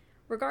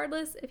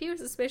 Regardless, if he was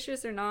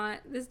suspicious or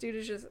not, this dude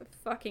is just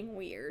fucking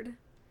weird.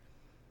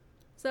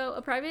 So,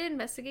 a private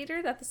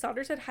investigator that the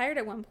Sodders had hired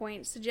at one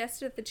point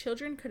suggested that the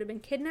children could have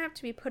been kidnapped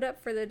to be put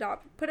up for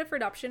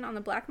adoption on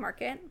the black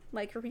market,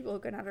 like for people who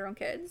couldn't have their own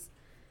kids.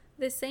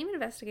 This same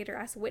investigator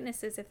asked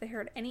witnesses if they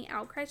heard any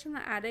outcries from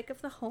the attic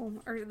of the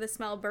home or the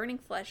smell of burning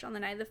flesh on the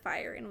night of the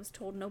fire, and was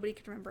told nobody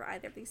could remember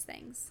either of these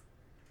things.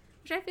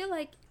 Which I feel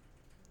like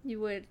you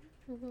would...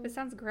 It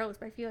sounds gross,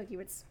 but I feel like you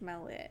would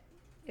smell it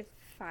if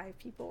 5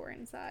 people were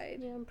inside.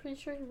 Yeah, I'm pretty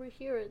sure you would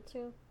hear it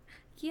too.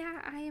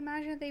 Yeah, I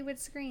imagine they would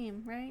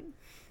scream, right?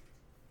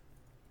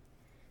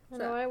 I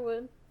know I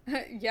would.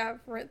 Yeah,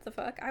 what the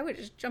fuck? I would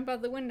just jump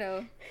out the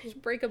window.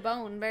 Just break a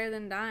bone better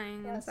than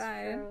dying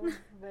inside. True.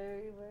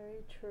 Very,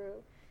 very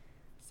true.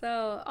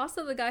 So,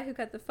 also the guy who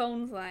cut the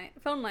phone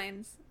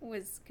lines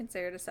was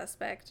considered a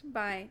suspect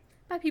by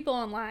people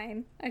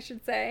online, I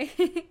should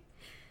say.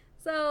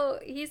 So,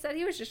 he said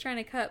he was just trying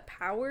to cut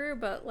power,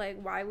 but,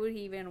 like, why would he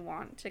even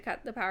want to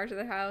cut the power to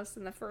the house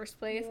in the first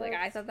place? Yeah, like,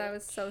 I thought that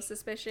was so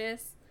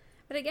suspicious.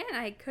 But again,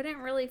 I couldn't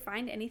really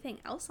find anything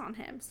else on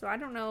him, so I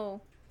don't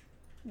know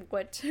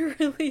what to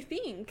really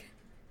think.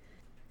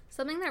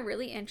 Something that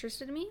really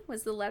interested me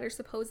was the letter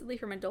supposedly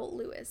from adult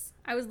Lewis.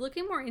 I was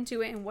looking more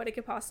into it and what it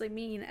could possibly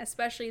mean,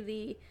 especially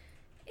the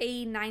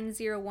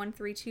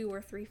A90132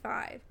 or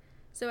 35.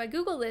 So I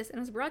googled this and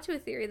was brought to a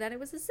theory that it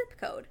was a zip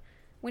code.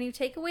 When you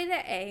take away the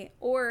A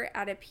or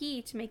add a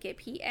P to make it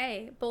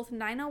PA, both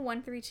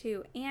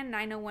 90132 and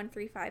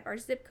 90135 are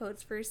zip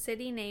codes for a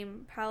city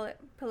named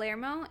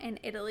Palermo in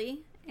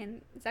Italy,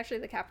 and it's actually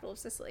the capital of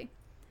Sicily.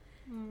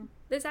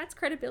 This adds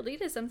credibility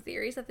to some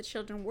theories that the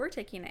children were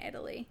taken to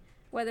Italy,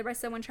 whether by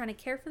someone trying to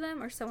care for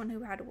them or someone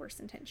who had worse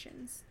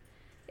intentions.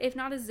 If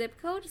not a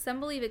zip code, some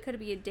believe it could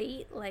be a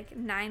date like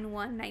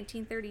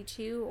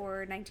 9/1/1932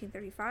 or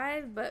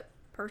 1935, but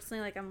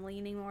personally, like, I'm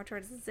leaning more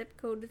towards the zip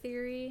code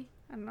theory.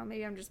 I don't know,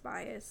 maybe I'm just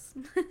biased.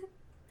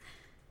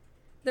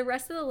 The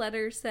rest of the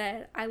letter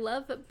said, I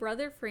love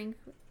brother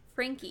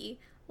Frankie,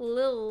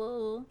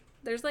 lil,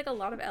 there's like a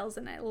lot of L's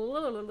in it,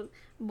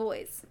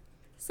 boys.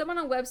 Someone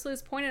on Web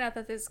Sleuths pointed out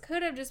that this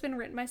could have just been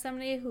written by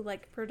somebody who,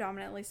 like,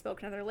 predominantly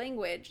spoke another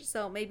language,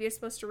 so maybe it's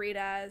supposed to read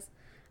as,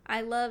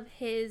 I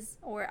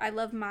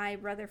love my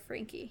brother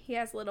Frankie. He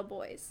has little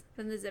boys.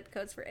 Then the zip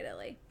codes for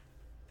Italy.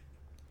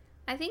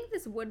 I think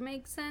this would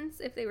make sense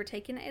if they were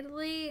taken to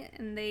Italy,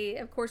 and they,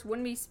 of course,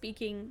 wouldn't be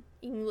speaking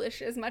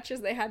English as much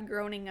as they had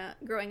growing up.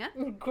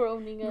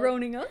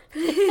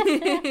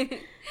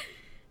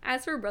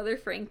 As for brother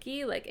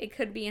Frankie, like, it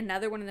could be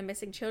another one of the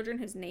missing children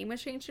whose name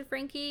was changed to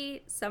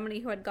Frankie, somebody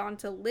who had gone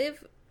to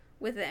live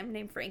with them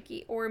named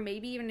Frankie, or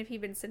maybe even if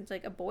he'd been sent to,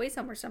 like, a boys'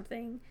 home or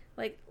something,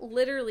 like,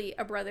 literally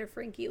a brother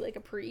Frankie, like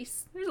a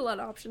priest. There's a lot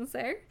of options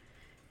there.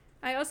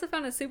 I also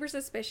found it super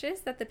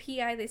suspicious that the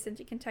PI they sent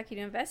to Kentucky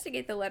to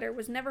investigate the letter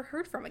was never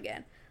heard from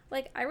again.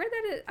 Like, I read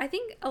that, I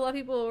think a lot of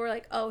people were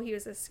like, oh, he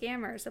was a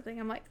scammer or something.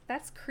 I'm like,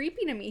 that's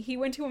creepy to me. He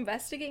went to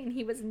investigate and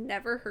he was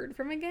never heard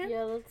from again?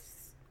 Yeah,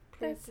 that's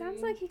creepy. That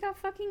sounds like he got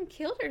fucking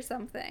killed or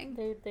something.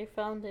 They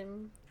found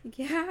him.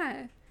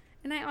 Yeah.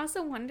 And I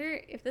also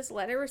wonder if this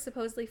letter was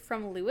supposedly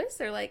from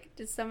Lewis, or, like,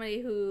 did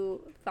somebody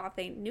who thought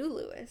they knew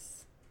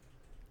Lewis?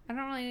 I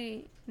don't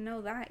really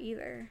know that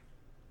either.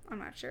 I'm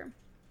not sure.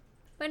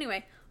 But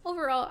anyway,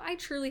 overall, I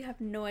truly have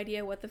no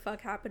idea what the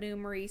fuck happened to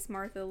Maurice,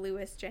 Martha,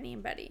 Lewis, Jenny,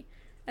 and Betty.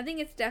 I think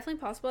it's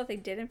definitely possible that they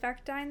did in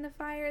fact die in the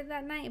fire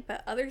that night,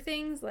 but other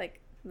things, like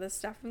the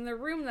stuff in the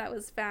room that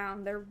was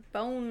found, their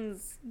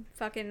bones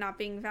fucking not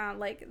being found,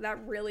 like,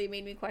 that really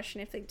made me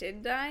question if they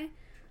did die.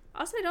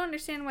 Also, I don't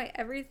understand why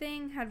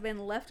everything had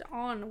been left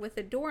on with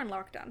the door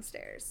unlocked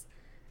downstairs.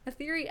 A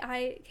theory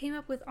I came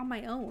up with on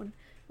my own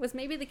was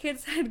maybe the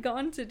kids had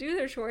gone to do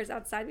their chores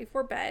outside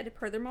before bed,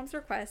 per their mom's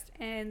request,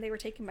 and they were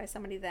taken by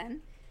somebody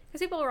then.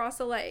 Because people were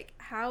also like,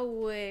 how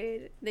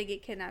would they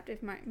get kidnapped if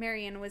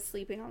Marion was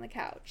sleeping on the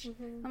couch?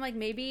 Mm-hmm. I'm like,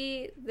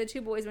 maybe the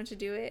two boys went to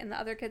do it, and the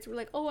other kids were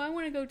like, oh, I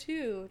want to go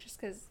too, just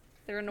because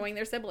they're annoying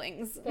their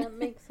siblings. That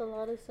makes a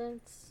lot of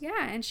sense.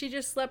 Yeah, and she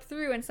just slept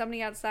through, and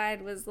somebody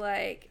outside was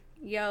like,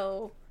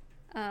 yo,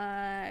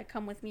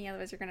 come with me,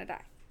 otherwise you're gonna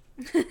die.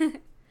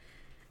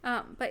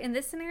 But in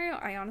this scenario,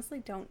 I honestly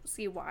don't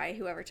see why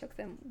whoever took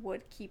them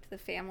would keep the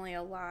family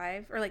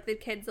alive, or, like, the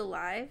kids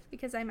alive,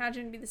 because I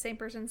imagine it'd be the same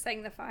person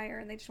setting the fire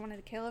and they just wanted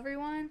to kill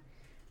everyone.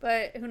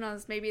 But who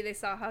knows, maybe they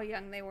saw how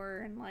young they were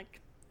and,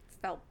 like,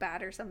 felt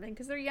bad or something,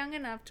 because they're young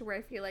enough to where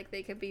I feel like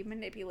they could be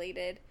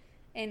manipulated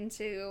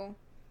into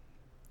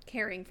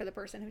caring for the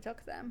person who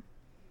took them.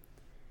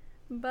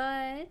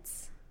 But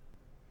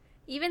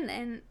even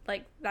then,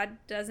 like,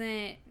 that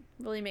doesn't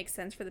really make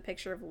sense for the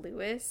picture of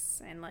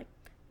Lewis, and, like,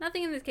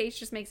 nothing in this case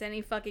just makes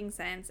any fucking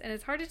sense, and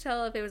it's hard to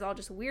tell if it was all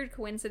just weird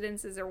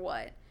coincidences or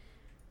what.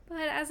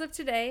 But as of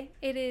today,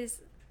 it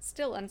is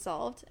still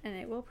unsolved, and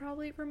it will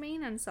probably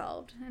remain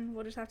unsolved, and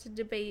we'll just have to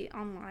debate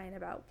online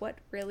about what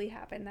really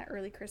happened that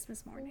early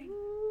Christmas morning.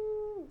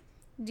 Ooh.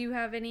 Do you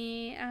have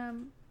any,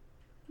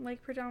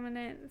 like,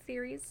 predominant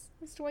theories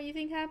as to what you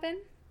think happened?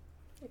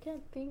 I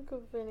can't think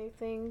of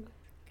anything.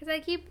 Because I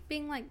keep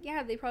being like,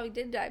 yeah, they probably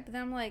did die, but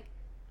then I'm like,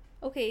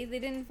 okay, they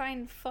didn't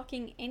find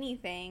fucking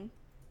anything.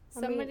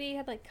 Somebody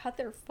had, like, cut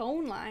their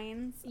phone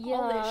lines,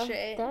 all this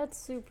shit. That's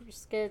super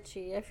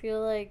sketchy. I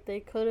feel like they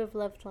could have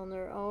left on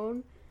their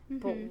own,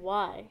 but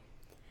why?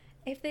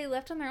 If they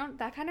left on their own,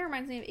 that kind of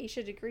reminds me of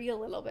Aisha Degree a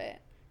little bit.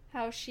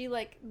 How she,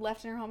 like,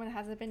 left in her home and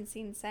hasn't been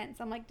seen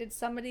since. I'm like, did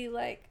somebody,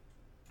 like,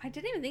 I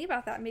didn't even think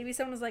about that. Maybe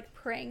someone was, like,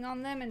 preying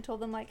on them and told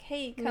them, like,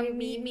 hey, come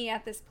meet me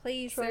at this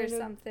place or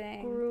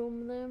something.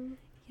 Groom them.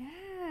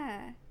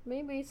 Yeah.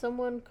 Maybe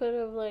someone could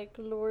have, like,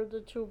 lured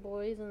the two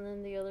boys and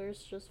then the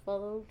others just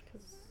followed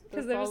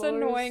because they're just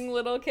annoying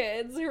little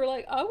kids who are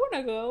like, I want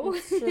to go.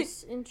 It's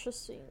just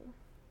interesting.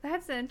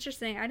 That's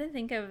interesting. I didn't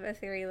think of a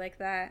theory like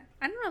that.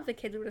 I don't know if the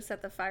kids would have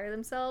set the fire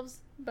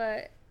themselves,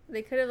 but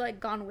they could have,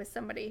 like, gone with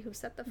somebody who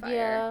set the fire.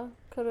 Yeah,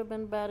 could have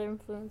been bad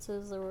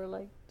influences that were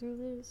like, do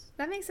this.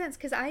 That makes sense,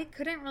 because I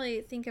couldn't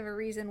really think of a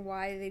reason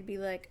why they'd be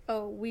like,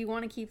 oh, we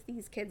want to keep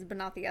these kids but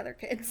not the other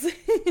kids.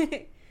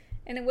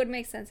 And it would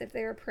make sense if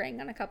they were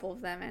preying on a couple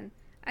of them, and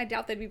I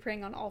doubt they'd be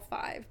preying on all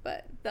 5,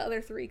 but the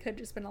other 3 could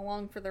just been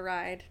along for the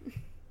ride.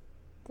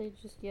 They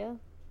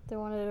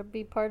wanted to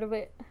be part of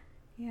it.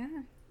 Yeah,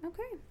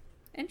 okay.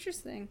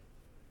 Interesting.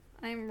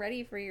 I'm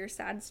ready for your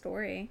sad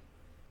story.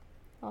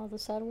 Oh, the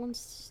sad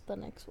one's the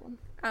next one.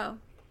 Oh,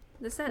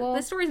 this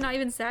story's not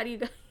even sad, you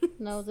guys.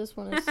 No, this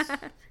one is...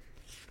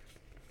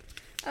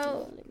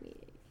 Oh,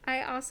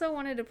 I also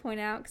wanted to point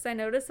out, because I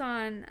noticed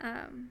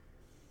on...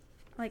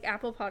 like,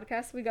 Apple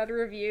Podcasts, we got a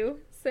review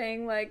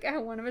saying, like,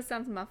 how one of us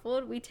sounds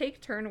muffled. We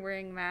take turn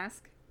wearing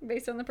masks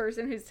based on the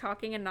person who's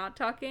talking and not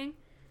talking.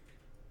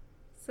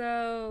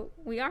 So,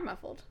 we are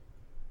muffled.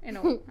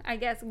 I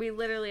guess we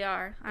literally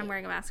are. I'm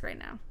wearing a mask right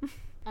now.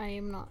 I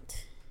am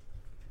not.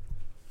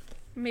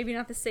 Maybe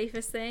not the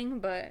safest thing,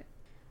 but,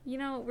 you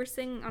know, we're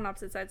sitting on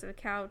opposite sides of a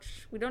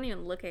couch. We don't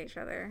even look at each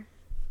other.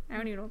 I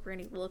don't even know what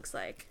Brandy looks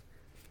like.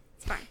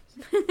 It's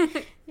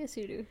fine. Yes,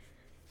 you do.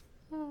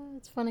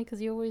 It's funny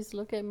because you always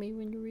look at me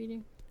when you're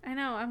reading. I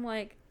know. I'm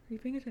like, are you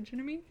paying attention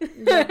to me?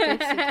 Yeah,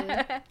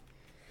 basically.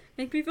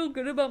 Make me feel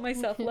good about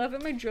myself. Laugh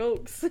at my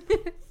jokes.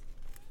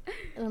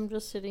 And I'm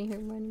just sitting here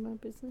minding my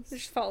business.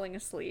 Just falling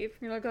asleep.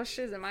 You're like, oh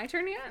shit, is it my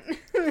turn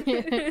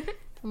yet?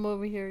 I'm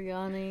over here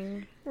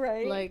yawning.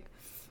 Right? Like,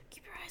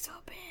 keep your eyes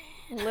open.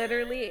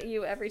 Literally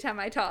you every time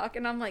I talk,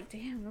 and I'm like,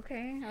 damn,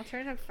 okay, I'll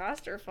try to talk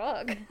faster,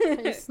 fuck.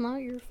 It's not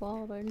your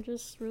fault. I'm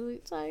just really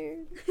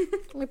tired.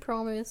 I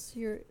promise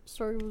your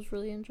story was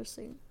really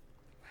interesting.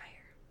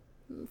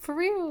 Liar. For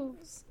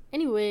reals.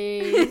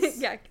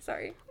 Anyways. Yeah,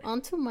 sorry. On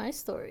to my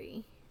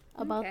story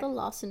about Okay. the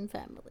Lawson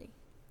family.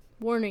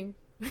 Warning.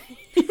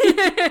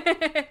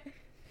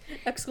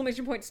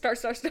 Exclamation point, star,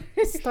 star, star.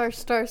 Star,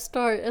 star,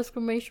 star,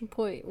 exclamation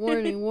point.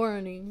 Warning,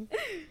 warning.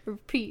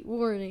 Repeat,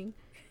 warning.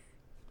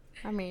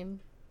 I mean,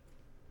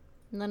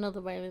 none of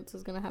the violence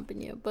is gonna happen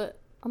yet, but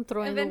I'm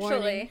throwing the warning.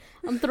 Eventually.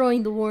 I'm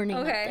throwing the warning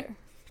out Okay. there.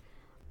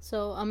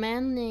 So, a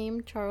man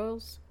named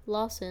Charles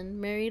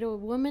Lawson married a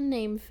woman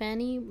named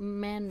Fanny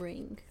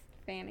Manring.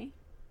 Fanny.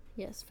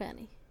 Yes,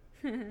 Fanny.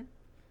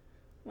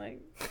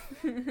 Like,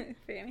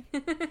 Fanny.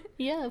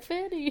 Yeah,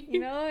 Fanny. You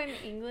know, in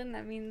England,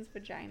 that means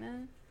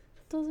vagina.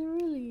 Does it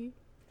really?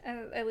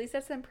 At least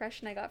that's the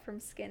impression I got from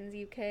Skins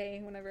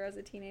UK whenever I was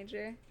a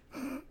teenager.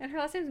 And her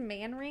last name's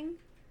Manring.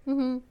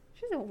 Mm-hmm.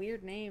 She's a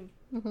weird name.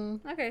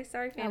 Mm-hmm. Okay,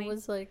 sorry, Fanny. I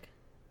was like,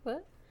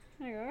 what?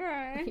 Like,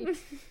 alright.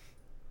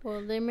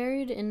 Well, they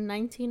married in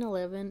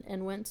 1911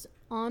 and went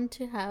on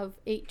to have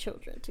 8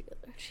 children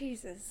together.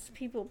 Jesus,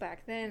 people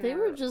back then. They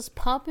were just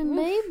popping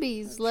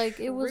babies like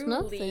it was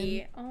nothing.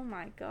 Truly. Oh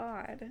my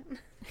god.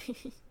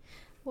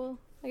 Well,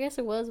 I guess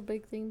it was a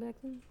big thing back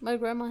then. My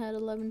grandma had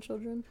 11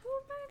 children.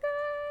 Oh my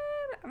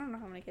god. I don't know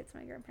how many kids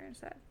my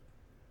grandparents had.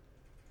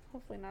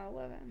 Hopefully not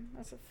 11.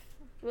 That's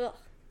ugh.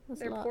 That's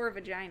They're a lot. poor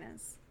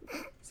vaginas.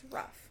 It's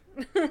rough.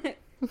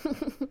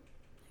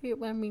 Yeah,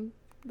 I mean,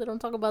 they don't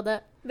talk about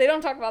that. They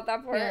don't talk about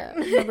that part. Yeah, I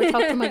never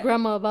talked to my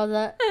grandma about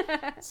that.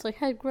 It's like,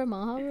 hey,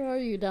 grandma, how are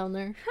you down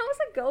there? How's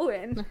it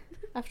going?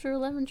 After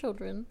 11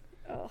 children,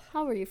 Oh,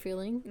 how are you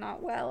feeling?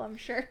 not well, I'm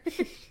sure.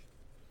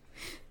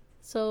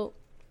 So,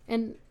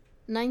 in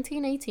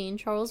 1918,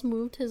 Charles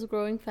moved his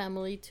growing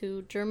family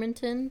to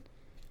Germantown.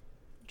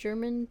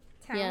 Town?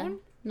 Yeah,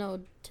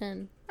 no,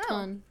 Ton.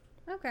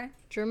 Okay.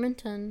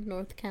 Germantown,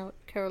 North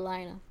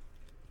Carolina.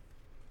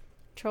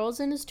 Charles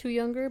and his 2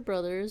 younger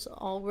brothers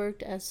all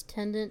worked as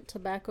tenant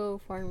tobacco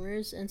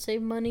farmers and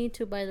saved money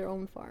to buy their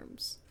own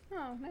farms.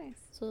 Oh, nice.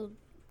 So,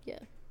 yeah.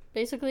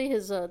 Basically,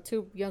 his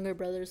 2 younger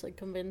brothers, like,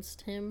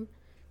 convinced him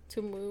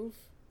to move.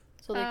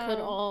 So they could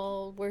Oh.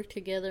 all work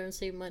together and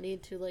save money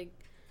to, like,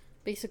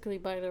 basically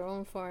buy their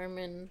own farm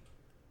and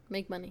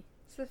make money.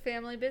 It's a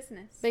family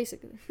business.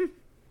 Basically.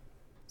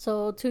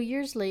 So, 2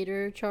 years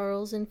later,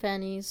 Charles and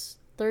Fanny's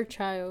 3rd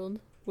child,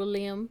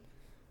 William,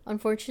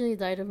 unfortunately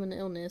died of an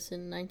illness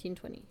in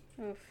 1920.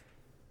 Oof.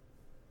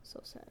 So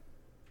sad.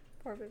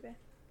 Poor baby.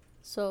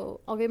 So,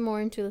 I'll get more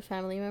into the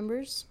family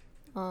members.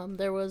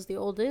 There was the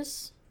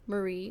oldest,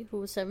 Marie, who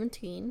was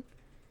 17,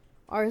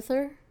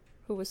 Arthur,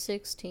 who was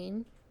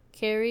 16,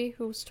 Carrie,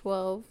 who was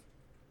 12,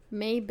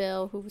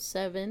 Maybelle, who was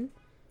 7,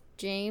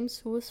 James,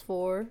 who was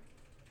 4,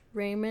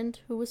 Raymond,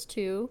 who was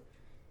 2,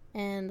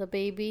 and the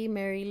baby,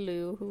 Mary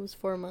Lou, who was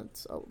 4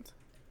 months old.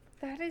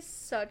 That is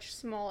such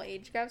small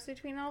age gaps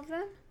between all of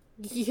them.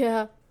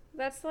 Yeah.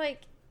 That's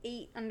like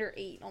 8 under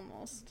 8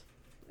 almost,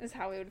 is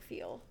how it would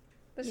feel.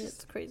 That's Yeah,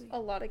 just it's crazy. a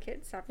lot of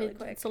kids stop really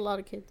quick. It's a lot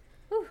of kids.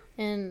 Whew.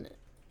 And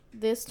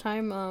this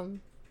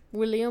time,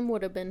 William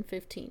would have been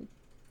 15.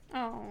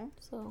 Oh,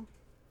 So,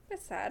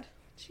 that's sad.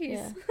 Jeez.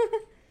 Yeah.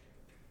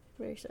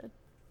 very sad.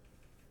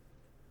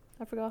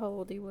 I forgot how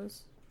old he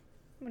was.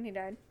 When he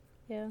died.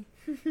 Yeah.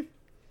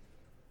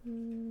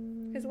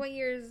 Because what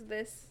year is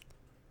this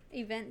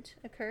event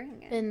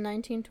occurring in? In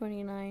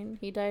 1929.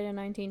 He died in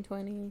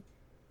 1920.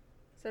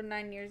 So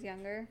 9 years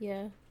younger.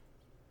 Yeah.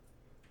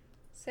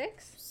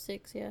 6?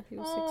 6, yeah. He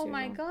was 6 Oh years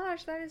my old.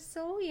 gosh, that is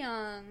so He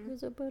young.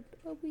 was a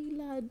wee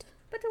lad.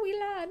 But a wee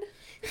lad.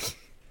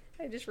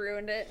 I just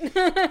ruined it.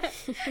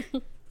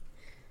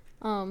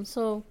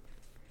 So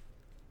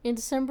in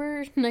December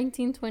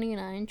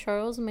 1929,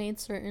 Charles made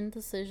certain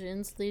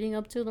decisions leading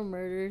up to the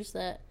murders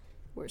that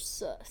were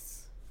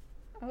sus.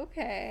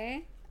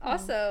 Okay.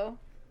 Also,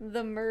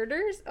 the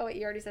murders. Oh wait,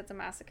 you already said it's a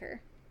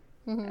massacre.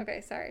 Mhm.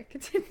 Okay, sorry.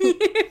 Continue.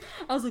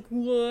 I was like,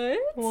 what?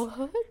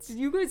 What? Did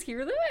you guys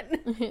hear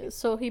that?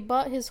 So he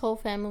bought his whole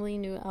family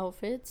new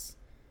outfits.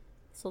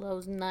 So that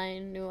was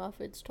 9 new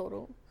outfits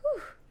total.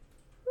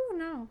 Oh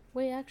no.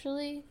 Wait,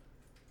 actually,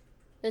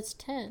 it's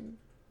 10.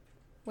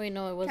 Wait,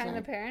 no, it wasn't.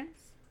 Counting the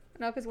parents?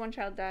 No, because one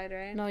child died,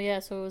 right? No, yeah,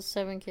 so it was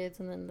 7 kids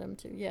and then them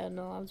 2. Yeah,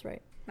 no, I was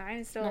right. 9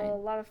 is still 9. a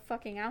lot of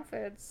fucking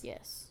outfits.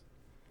 Yes.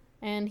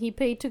 And he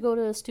paid to go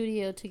to a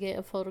studio to get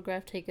a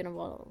photograph taken of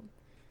all of them.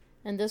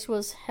 And this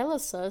was hella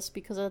sus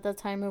because at that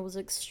time it was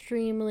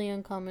extremely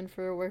uncommon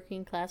for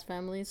working class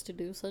families to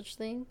do such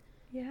thing.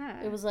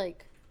 Yeah. It was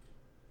like,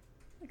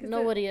 Because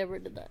nobody ever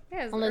did that.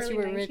 Yeah, it was unless early you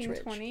were rich.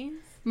 1920s.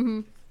 Mm-hmm.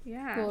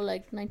 Yeah. Well,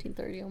 like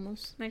 1930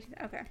 almost.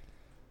 Okay.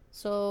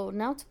 So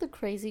now to the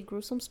crazy,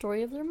 gruesome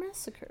story of their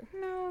massacre.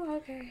 No,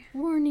 okay.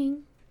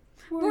 Warning.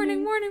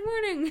 Warning, warning,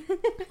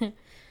 warning.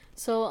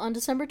 So on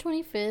December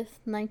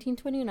 25th,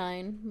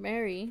 1929,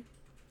 Mary,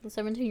 the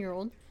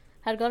 17-year-old,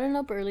 had gotten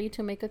up early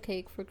to make a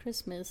cake for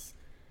Christmas.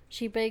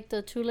 She baked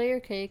a 2-layer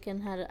cake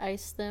and had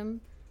iced them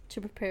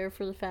to prepare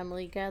for the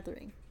family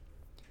gathering.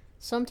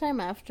 Sometime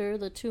after,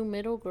 the 2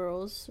 middle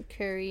girls,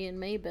 Carrie and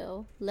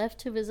Maybelle, left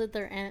to visit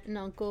their aunt and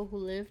uncle who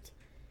lived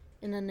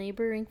in a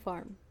neighboring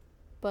farm.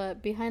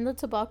 But behind the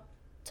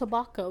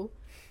tobacco...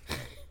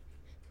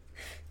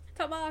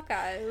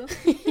 Tobacco.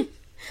 This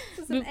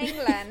is in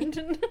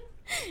England.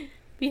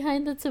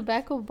 Behind the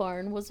tobacco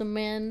barn was a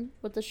man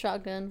with a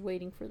shotgun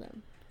waiting for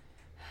them.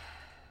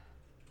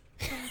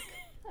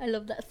 I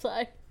love that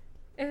sigh.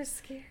 It was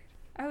scared.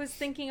 I was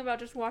thinking about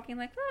just walking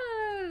like,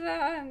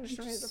 and just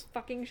with a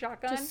fucking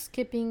shotgun. Just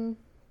skipping,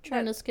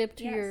 trying to skip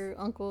to yes. your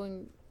uncle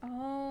and...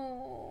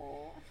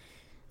 Oh,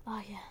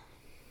 yeah.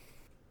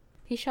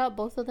 He shot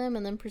both of them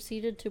and then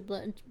proceeded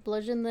to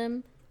bludgeon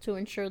them to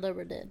ensure they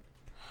were dead.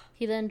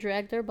 He then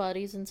dragged their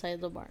bodies inside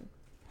the barn.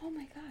 Oh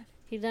my god.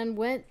 He then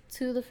went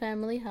to the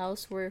family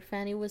house where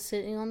Fanny was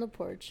sitting on the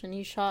porch, and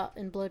he shot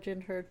and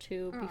bludgeoned her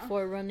too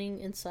before running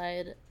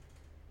inside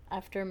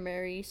after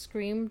Mary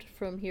screamed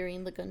from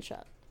hearing the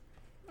gunshot.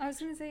 I was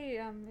gonna say,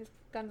 his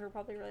guns were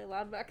probably really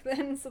loud back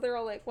then, so they're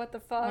all like, what the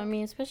fuck? I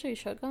mean, especially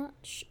shotgun?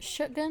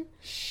 Shotgun?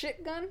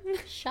 Shit gun?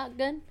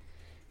 Shotgun?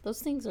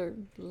 Those things are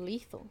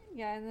lethal.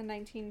 Yeah, in the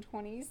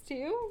 1920s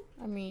too?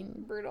 I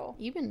mean... Brutal.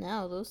 Even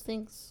now, those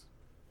things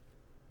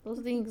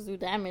do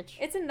damage.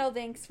 It's a no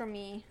thanks from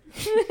me.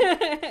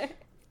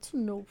 It's a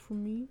no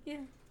from me. Yeah.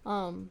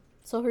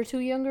 So her 2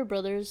 younger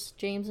brothers,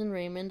 James and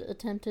Raymond,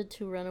 attempted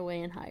to run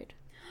away and hide.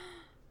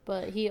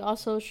 But he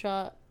also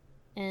shot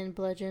and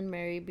bludgeoned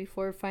Mary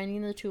before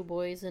finding the 2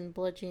 boys and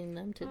bludgeoning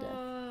them to death.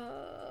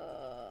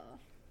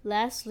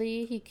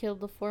 Lastly, he killed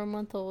the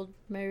 4-month-old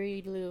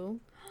Mary Lou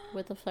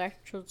with a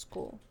fractured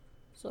skull.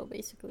 So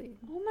basically...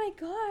 Oh my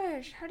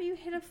gosh, how do you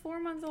hit a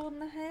 4-month-old in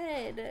the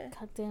head?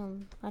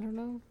 Goddamn, I don't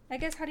know. I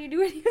guess, how do you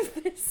do any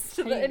of this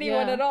to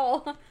anyone yeah. at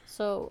all?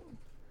 So,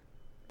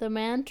 the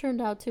man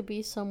turned out to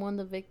be someone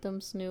the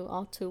victims knew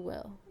all too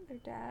well. Their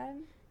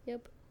dad?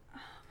 Yep. Oh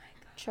my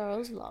god.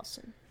 Charles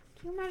Lawson.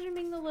 Can you imagine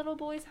being the little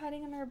boys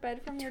hiding in their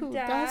bed from your Dude,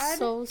 dad? that's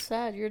so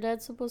sad. Your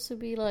dad's supposed to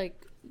be,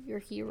 like, your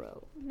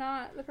hero.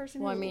 Not the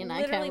person Well, who I mean,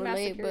 I literally can't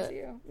relate, massacres but...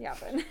 you. Yeah,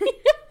 but...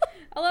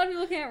 A lot of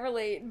people can't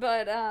relate,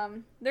 but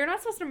they're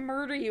not supposed to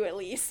murder you at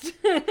least.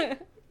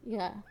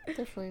 Yeah,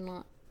 definitely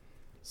not.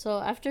 So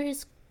after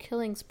his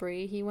killing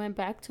spree, he went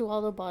back to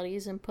all the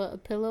bodies and put a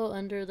pillow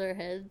under their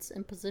heads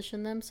and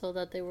positioned them so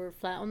that they were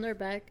flat on their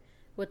back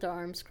with their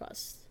arms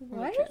crossed.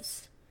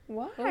 What?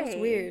 Why? That was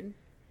weird.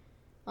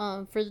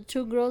 For the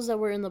 2 girls that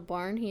were in the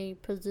barn, he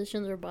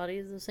positioned their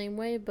bodies the same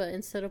way, but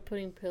instead of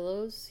putting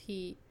pillows,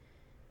 he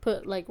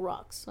put like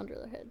rocks under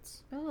their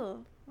heads.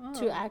 Oh.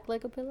 To act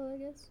like a pillow, I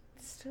guess.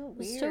 It's still weird.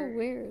 It's still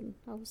weird.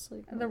 I was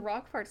like... And the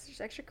rock part's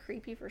just extra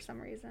creepy for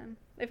some reason.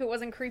 If it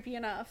wasn't creepy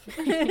enough.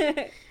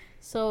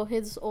 So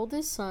his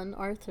oldest son,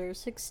 Arthur,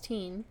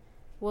 16,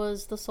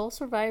 was the sole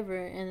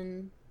survivor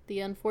and the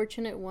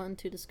unfortunate one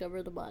to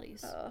discover the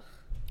bodies. Ugh.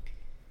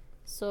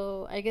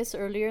 So I guess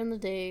earlier in the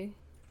day,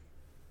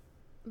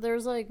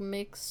 there's like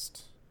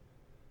mixed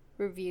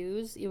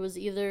reviews. It was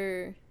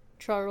either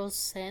Charles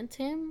sent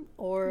him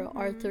or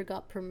Arthur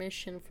got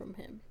permission from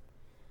him.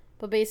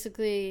 But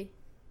basically...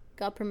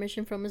 got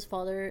permission from his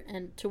father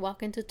and to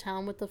walk into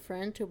town with a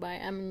friend to buy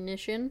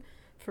ammunition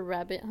for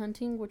rabbit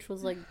hunting, which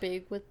was like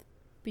big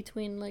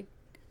between like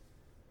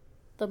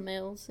the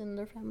males in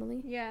their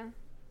family. Yeah.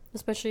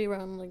 Especially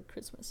around like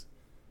Christmas.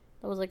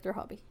 That was like their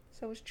hobby.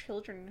 So was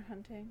children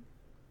hunting.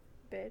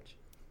 Bitch.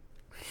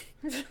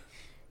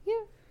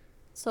 Yeah.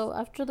 So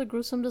after the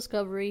gruesome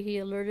discovery, he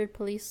alerted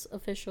police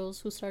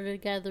officials who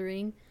started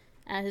gathering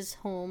at his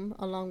home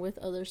along with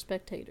other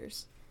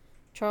spectators.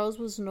 Charles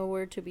was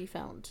nowhere to be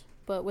found.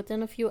 But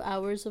within a few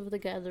hours of the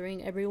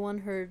gathering, everyone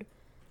heard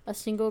a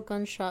single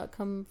gunshot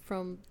come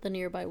from the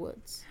nearby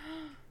woods.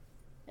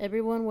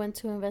 Everyone went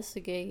to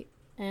investigate,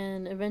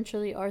 and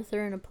eventually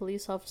Arthur and a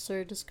police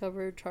officer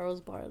discovered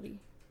Charles' body.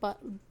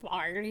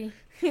 Body.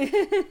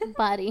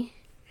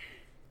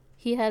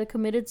 He had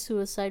committed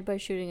suicide by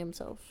shooting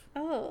himself.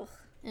 Oh.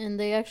 And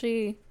they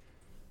actually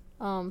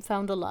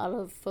found a lot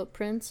of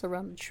footprints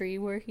around the tree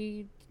where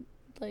he,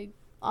 like,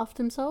 offed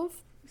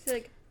himself. Is he,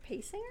 like,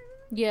 pacing or something?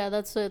 Yeah,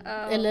 that's it.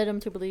 It led him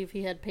to believe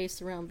he had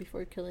paced around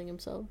before killing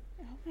himself.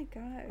 Oh my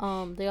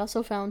gosh. They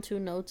also found 2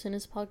 notes in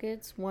his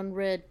pockets. One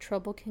read,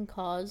 "Trouble can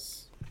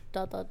cause... ...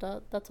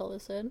 That's all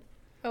it said.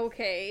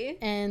 Okay.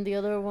 And the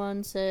other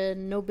one said,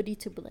 "Nobody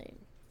to blame."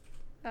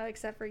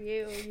 Except for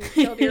you. You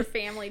killed your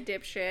family,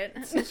 dipshit.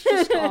 It's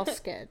just all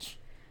sketch.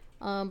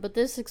 But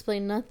this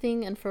explained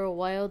nothing, and for a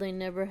while they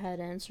never had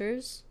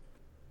answers.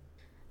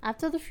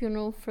 After the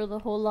funeral for the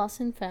whole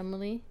Lawson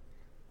family,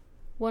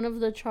 one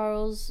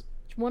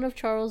of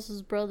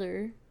Charles's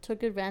brother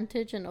took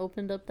advantage and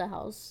opened up the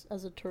house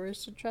as a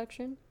tourist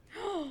attraction.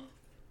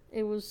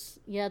 It was,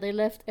 they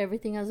left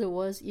everything as it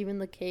was, even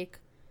the cake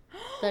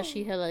that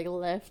she had like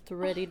left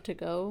ready to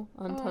go,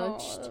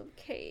 untouched. Oh,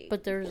 cake.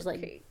 But there's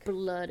like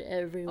blood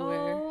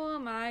everywhere. Oh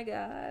my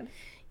god.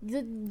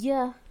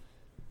 Yeah.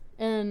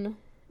 And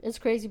it's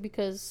crazy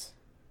because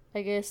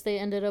I guess they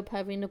ended up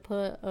having to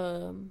put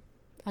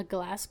a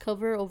glass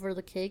cover over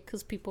the cake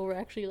because people were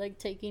actually like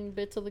taking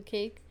bits of the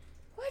cake.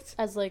 What?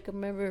 As like a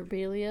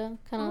memorabilia,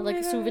 kind of like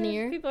a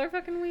souvenir. People are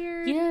fucking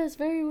weird. Yeah, it's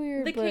very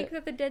weird. The cake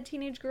that the dead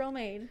teenage girl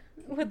made.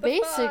 What the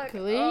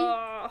basically.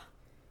 fuck? Oh.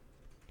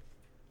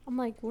 I'm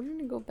like,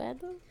 wouldn't it go bad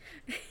though?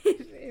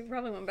 It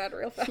probably went bad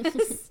real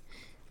fast.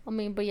 I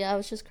mean, but yeah, it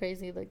was just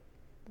crazy. Like,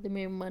 they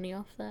made money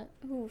off that.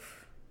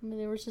 Oof. I mean,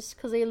 they were just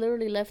because they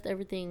literally left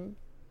everything.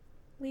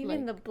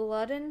 Leaving the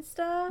blood and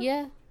stuff?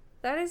 Yeah.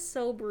 That is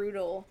so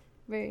brutal.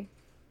 Very.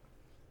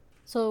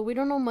 So we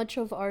don't know much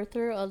of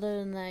Arthur other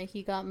than that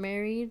he got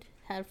married,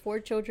 had 4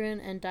 children,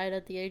 and died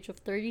at the age of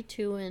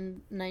 32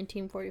 in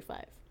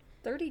 1945.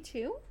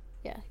 32?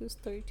 Yeah, he was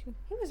 32.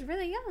 He was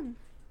really young.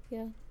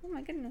 Yeah. Oh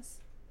my goodness.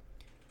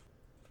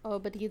 Oh,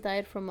 but he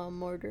died from a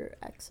motor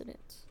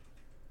accident.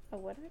 A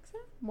what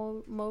accident?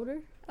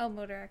 Motor? Oh,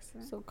 motor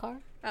accident. So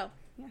car? Oh,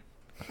 yeah.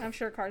 I'm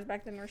sure cars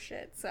back then were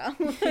shit, so.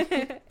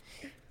 But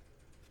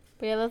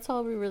yeah, that's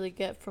all we really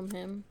get from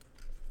him.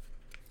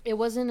 It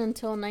wasn't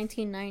until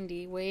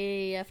 1990,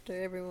 way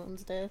after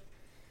everyone's death,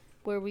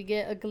 where we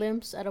get a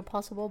glimpse at a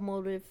possible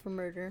motive for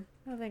murder.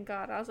 Oh, thank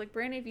God. I was like,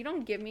 Brandy, if you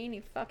don't give me any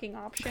fucking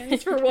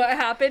options for what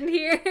happened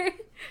here.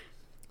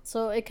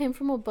 So it came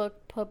from a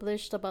book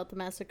published about the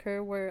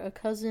massacre where a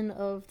cousin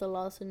of the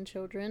Lawson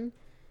children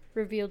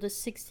revealed a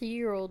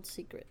 60-year-old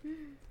secret.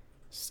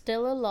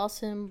 Stella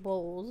Lawson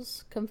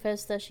Bowles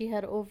confessed that she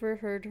had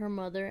overheard her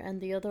mother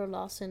and the other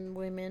Lawson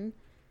women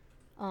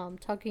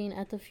talking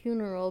at the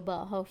funeral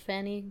about how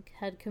Fanny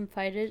had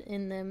confided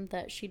in them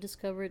that she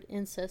discovered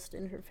incest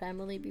in her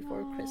family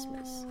before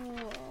Christmas.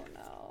 Oh,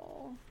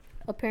 no.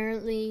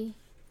 Apparently,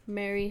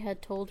 Mary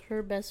had told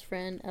her best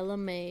friend, Ella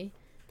May,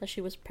 that she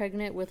was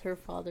pregnant with her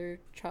father,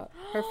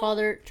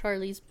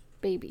 Charlie's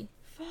baby.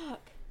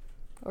 Fuck.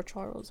 Or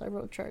Charles. I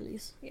wrote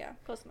Charlie's. Yeah,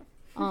 close enough.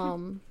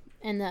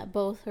 And that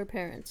both her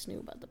parents knew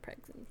about the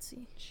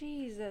pregnancy.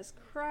 Jesus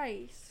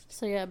Christ.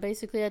 So yeah,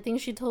 basically I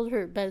think she told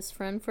her best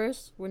friend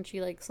first when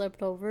she like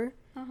slept over.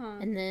 Uh-huh.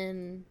 And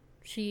then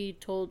she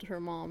told her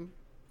mom.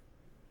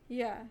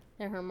 Yeah.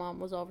 And her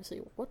mom was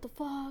obviously, what the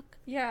fuck?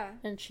 Yeah.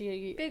 And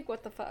she... Big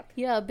what the fuck.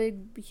 Yeah,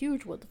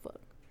 huge what the fuck.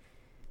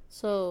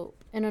 So,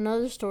 in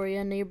another story,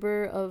 a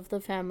neighbor of the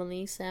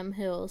family, Sam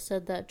Hill,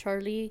 said that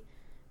Charlie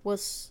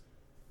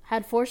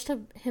had forced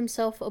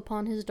himself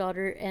upon his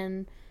daughter,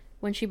 and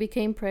when she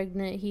became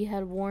pregnant, he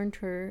had warned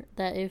her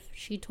that if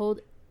she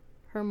told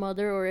her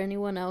mother or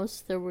anyone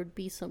else, there would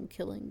be some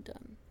killing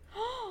done.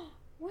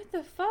 What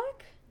the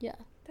fuck? Yeah.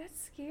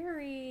 That's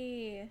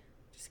scary.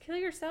 Just kill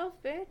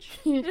yourself, bitch.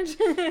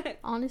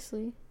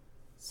 Honestly.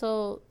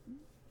 So,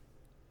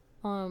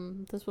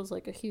 this was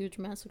like a huge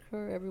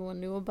massacre.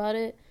 Everyone knew about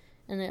it.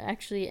 And it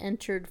actually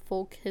entered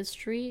folk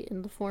history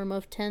in the form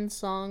of 10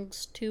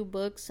 songs, 2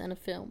 books, and a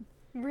film.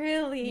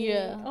 Really?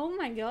 Yeah. Oh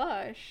my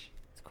gosh.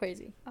 It's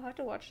crazy. I'll have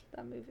to watch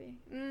that movie.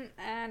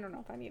 I don't know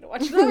if I need to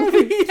watch that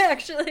movie,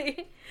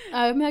 actually.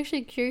 I'm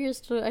actually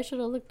curious I should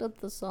have looked up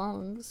the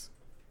songs.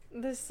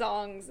 The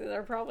songs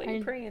are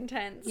probably pretty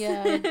intense.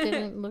 Yeah, I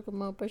didn't look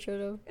them up. I should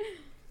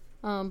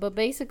have. But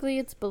basically,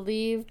 it's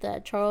believed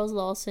that Charles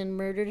Lawson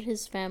murdered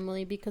his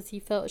family because he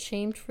felt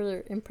shamed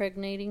for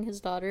impregnating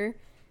his daughter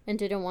and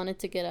didn't want it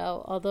to get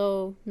out,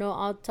 although no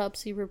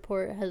autopsy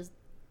report has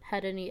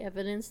had any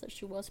evidence that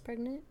she was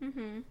pregnant.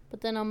 Mm-hmm.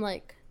 But then I'm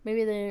like,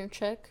 maybe they didn't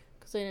check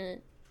because they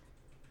didn't,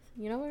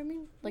 you know what I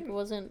mean? Like, it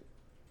wasn't...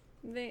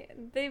 They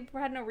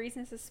had no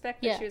reason to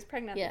suspect that she was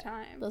pregnant at the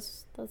time.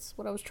 That's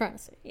what I was trying to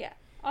say. Yeah.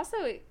 Also,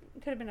 it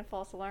could have been a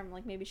false alarm.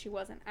 Like, maybe she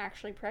wasn't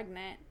actually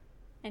pregnant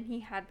and he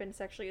had been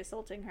sexually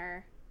assaulting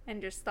her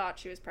and just thought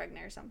she was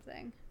pregnant or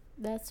something.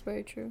 That's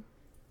very true.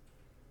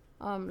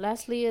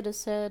 Lastly, it is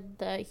said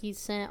that he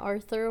sent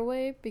Arthur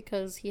away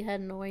because he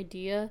had no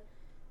idea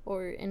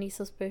or any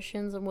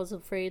suspicions and was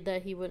afraid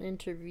that he would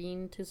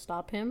intervene to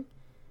stop him,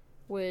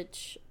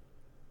 which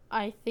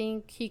I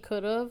think he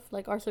could have.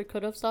 Like, Arthur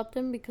could have stopped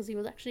him because he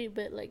was actually a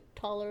bit, like,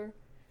 taller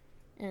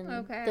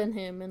than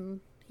him, and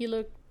he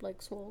looked,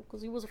 like, swole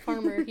because he was a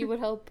farmer. He would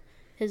help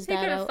his dad out.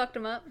 He could have fucked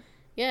him up.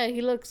 Yeah,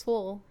 he looked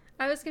swole.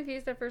 I was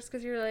confused at first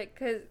because you were like,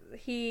 because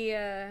he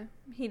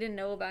didn't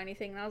know about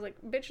anything. And I was like,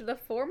 bitch, the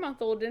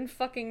 4-month-old didn't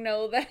fucking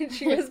know that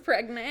she was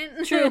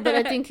pregnant. True, but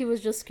I think he was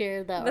just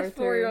scared that the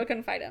 4-year-old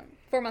couldn't fight him.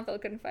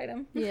 4-month-old couldn't fight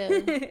him. Yeah.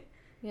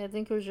 Yeah, I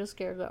think he was just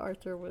scared that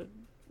Arthur would,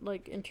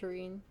 like,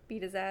 intervene.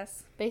 Beat his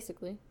ass.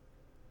 Basically.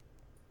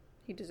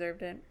 He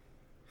deserved it.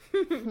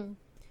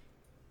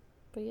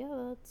 But yeah,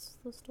 that's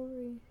the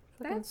story.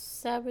 Fucking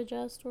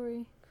savage-ass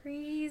story.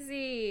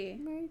 Crazy.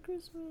 Merry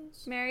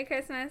Christmas. Merry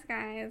Christmas,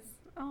 guys.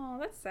 Oh,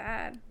 that's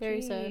sad.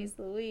 Very Jeez, sad.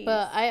 Louise.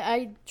 But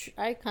I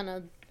kind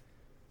of,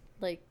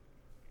 like,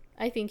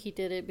 I think he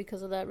did it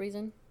because of that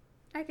reason.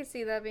 I could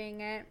see that being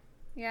it.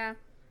 Yeah.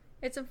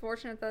 It's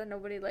unfortunate that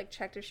nobody, like,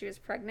 checked if she was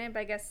pregnant, but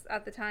I guess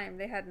at the time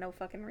they had no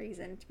fucking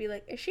reason to be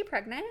like, is she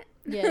pregnant?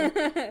 Yeah.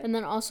 And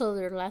then also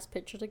their last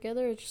picture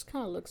together, it just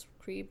kind of looks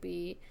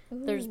creepy.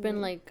 Ooh. There's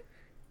been, like,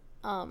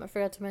 I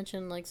forgot to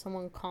mention, like,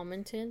 someone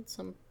commented,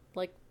 some,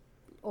 like,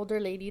 older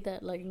lady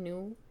that, like,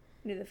 knew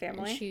the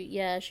family.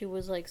 And she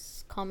was, like,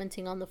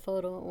 commenting on the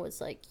photo and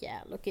was like,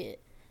 yeah, look at,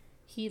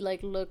 he,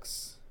 like,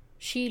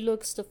 she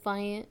looks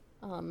defiant,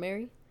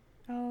 Mary.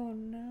 Oh,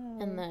 no.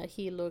 And that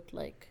he looked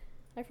like,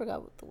 I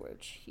forgot what the word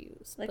she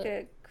used. Like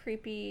a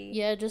creepy...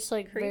 Yeah, just,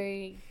 like,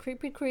 very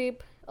creepy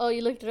creep. Oh,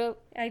 you looked it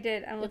up? I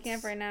did. I'm looking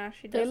up right now.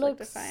 She does look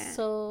defiant.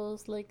 So,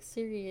 like,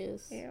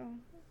 serious. Ew.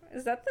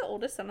 Is that the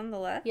oldest son on the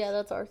left? Yeah,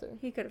 that's Arthur.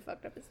 He could have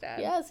fucked up his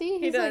dad. Yeah, see?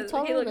 He's, like,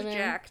 taller he looks than him.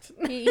 jacked.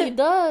 He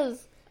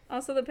does.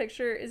 Also, the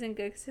picture isn't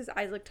good because his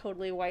eyes look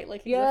totally white,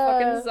 like he's a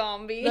fucking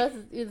zombie.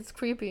 It's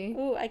creepy.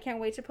 Ooh, I can't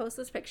wait to post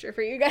this picture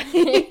for you guys.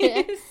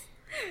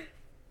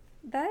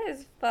 That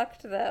is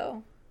fucked,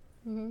 though.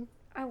 Mm-hmm.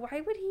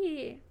 Why would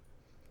he...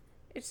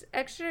 It's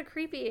extra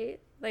creepy.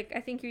 Like, I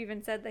think you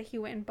even said that he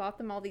went and bought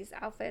them all these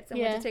outfits and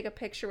went to take a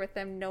picture with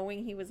them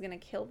knowing he was going to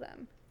kill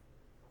them.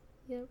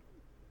 Yep.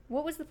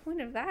 What was the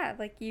point of that?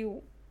 Like,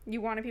 you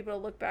wanted people to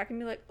look back and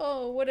be like,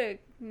 oh, what a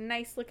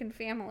nice-looking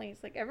family.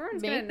 It's like,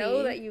 everyone's going to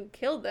know that you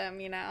killed them,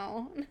 you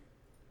know?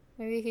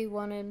 Maybe he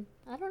wanted...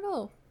 I don't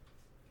know.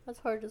 That's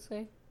hard to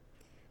say.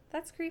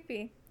 That's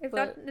creepy. If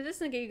that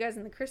doesn't get you guys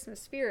in the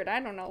Christmas spirit, I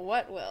don't know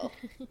what will.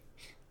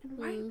 And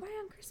why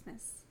on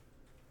Christmas?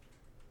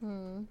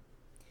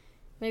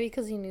 Maybe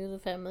because he knew the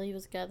family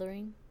was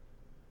gathering.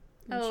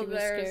 Oh,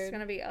 there's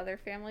going to be other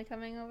family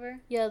coming over?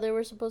 Yeah, they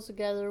were supposed to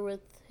gather with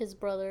his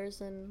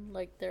brothers and,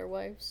 like, their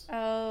wives.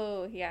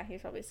 Oh, yeah,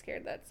 he's probably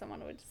scared that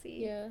someone would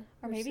see. Yeah,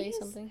 or maybe say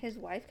something. His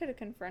wife could have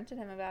confronted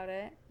him about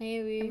it.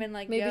 Maybe. And been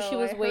like, maybe she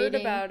was I waiting.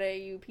 heard about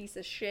it, you piece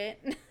of shit.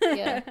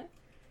 Yeah.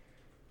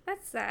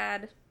 That's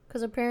sad.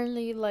 Because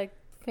apparently, like,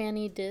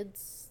 Fanny did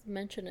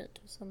mention it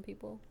to some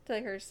people. To,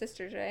 like, her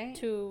sisters, right?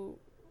 To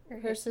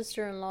her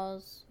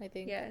sister-in-laws, I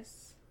think.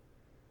 Yes.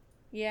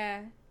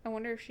 Yeah. I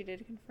wonder if she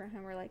did confront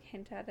him or, like,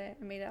 hint at it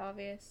and made it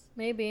obvious.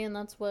 Maybe, and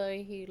that's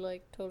why he,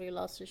 like, totally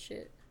lost his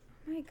shit.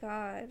 Oh my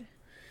god.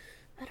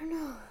 I don't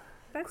know.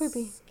 That's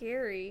creepy.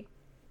 Scary.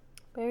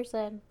 Very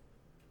sad.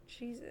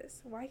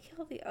 Jesus. Why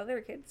kill the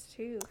other kids,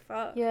 too?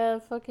 Fuck. Yeah,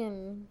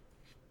 fucking...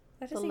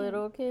 The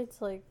little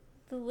kids, like...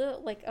 The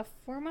little... Like, a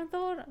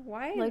 4-month-old?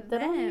 Why like, they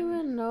don't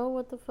even know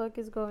what the fuck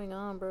is going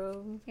on,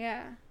 bro.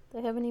 Yeah.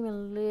 They haven't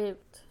even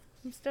lived.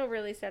 I'm still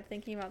really sad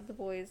thinking about the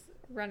boys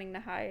running to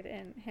hide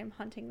and him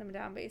hunting them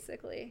down,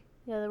 basically.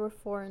 Yeah, they were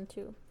 4 and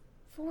 2.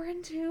 4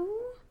 and 2?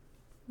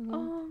 Mm-hmm.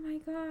 Oh my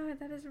god,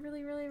 that is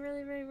really, really,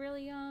 really, really,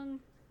 really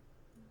young.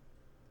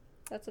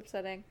 That's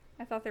upsetting.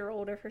 I thought they were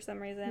older for some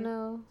reason.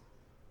 No.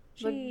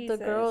 Jesus.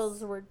 The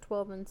girls were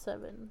 12 and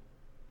 7.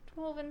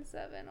 12 and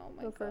 7, oh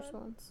my god. The first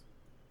ones.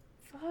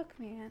 Fuck,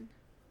 man.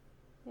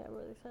 Yeah,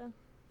 really sad.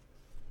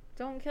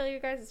 Don't kill your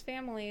guys'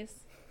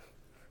 families.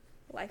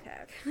 Life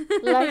hack.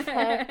 Life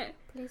hack.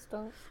 Please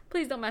don't.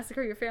 Please don't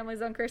massacre your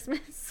families on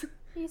Christmas.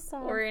 Peace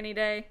out. Or any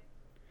day.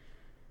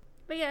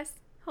 But yes,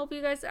 hope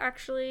you guys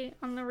actually,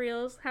 on the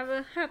reels, have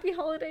a happy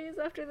holidays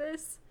after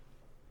this.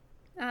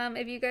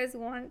 If you guys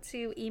want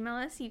to email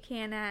us, you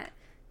can at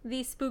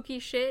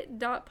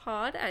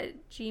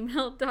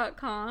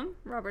thespookyshit.pod@gmail.com.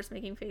 Robert's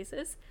making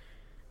faces.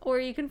 Or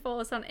you can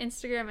follow us on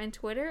Instagram and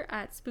Twitter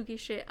at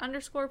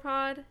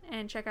spookyshit_pod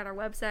and check out our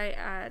website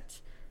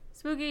at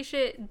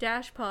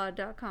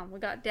spookyshit-pod.com. We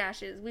got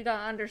dashes, we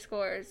got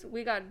underscores,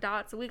 we got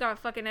dots, we got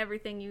fucking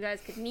everything you guys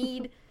could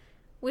need.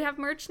 We have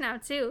merch now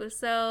too,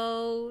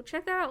 so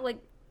check that out.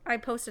 Like, I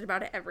posted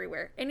about it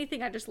everywhere.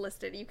 Anything I just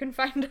listed, you can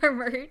find our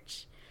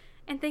merch.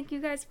 And thank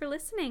you guys for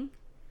listening.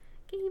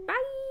 Okay, bye.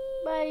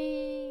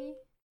 Bye.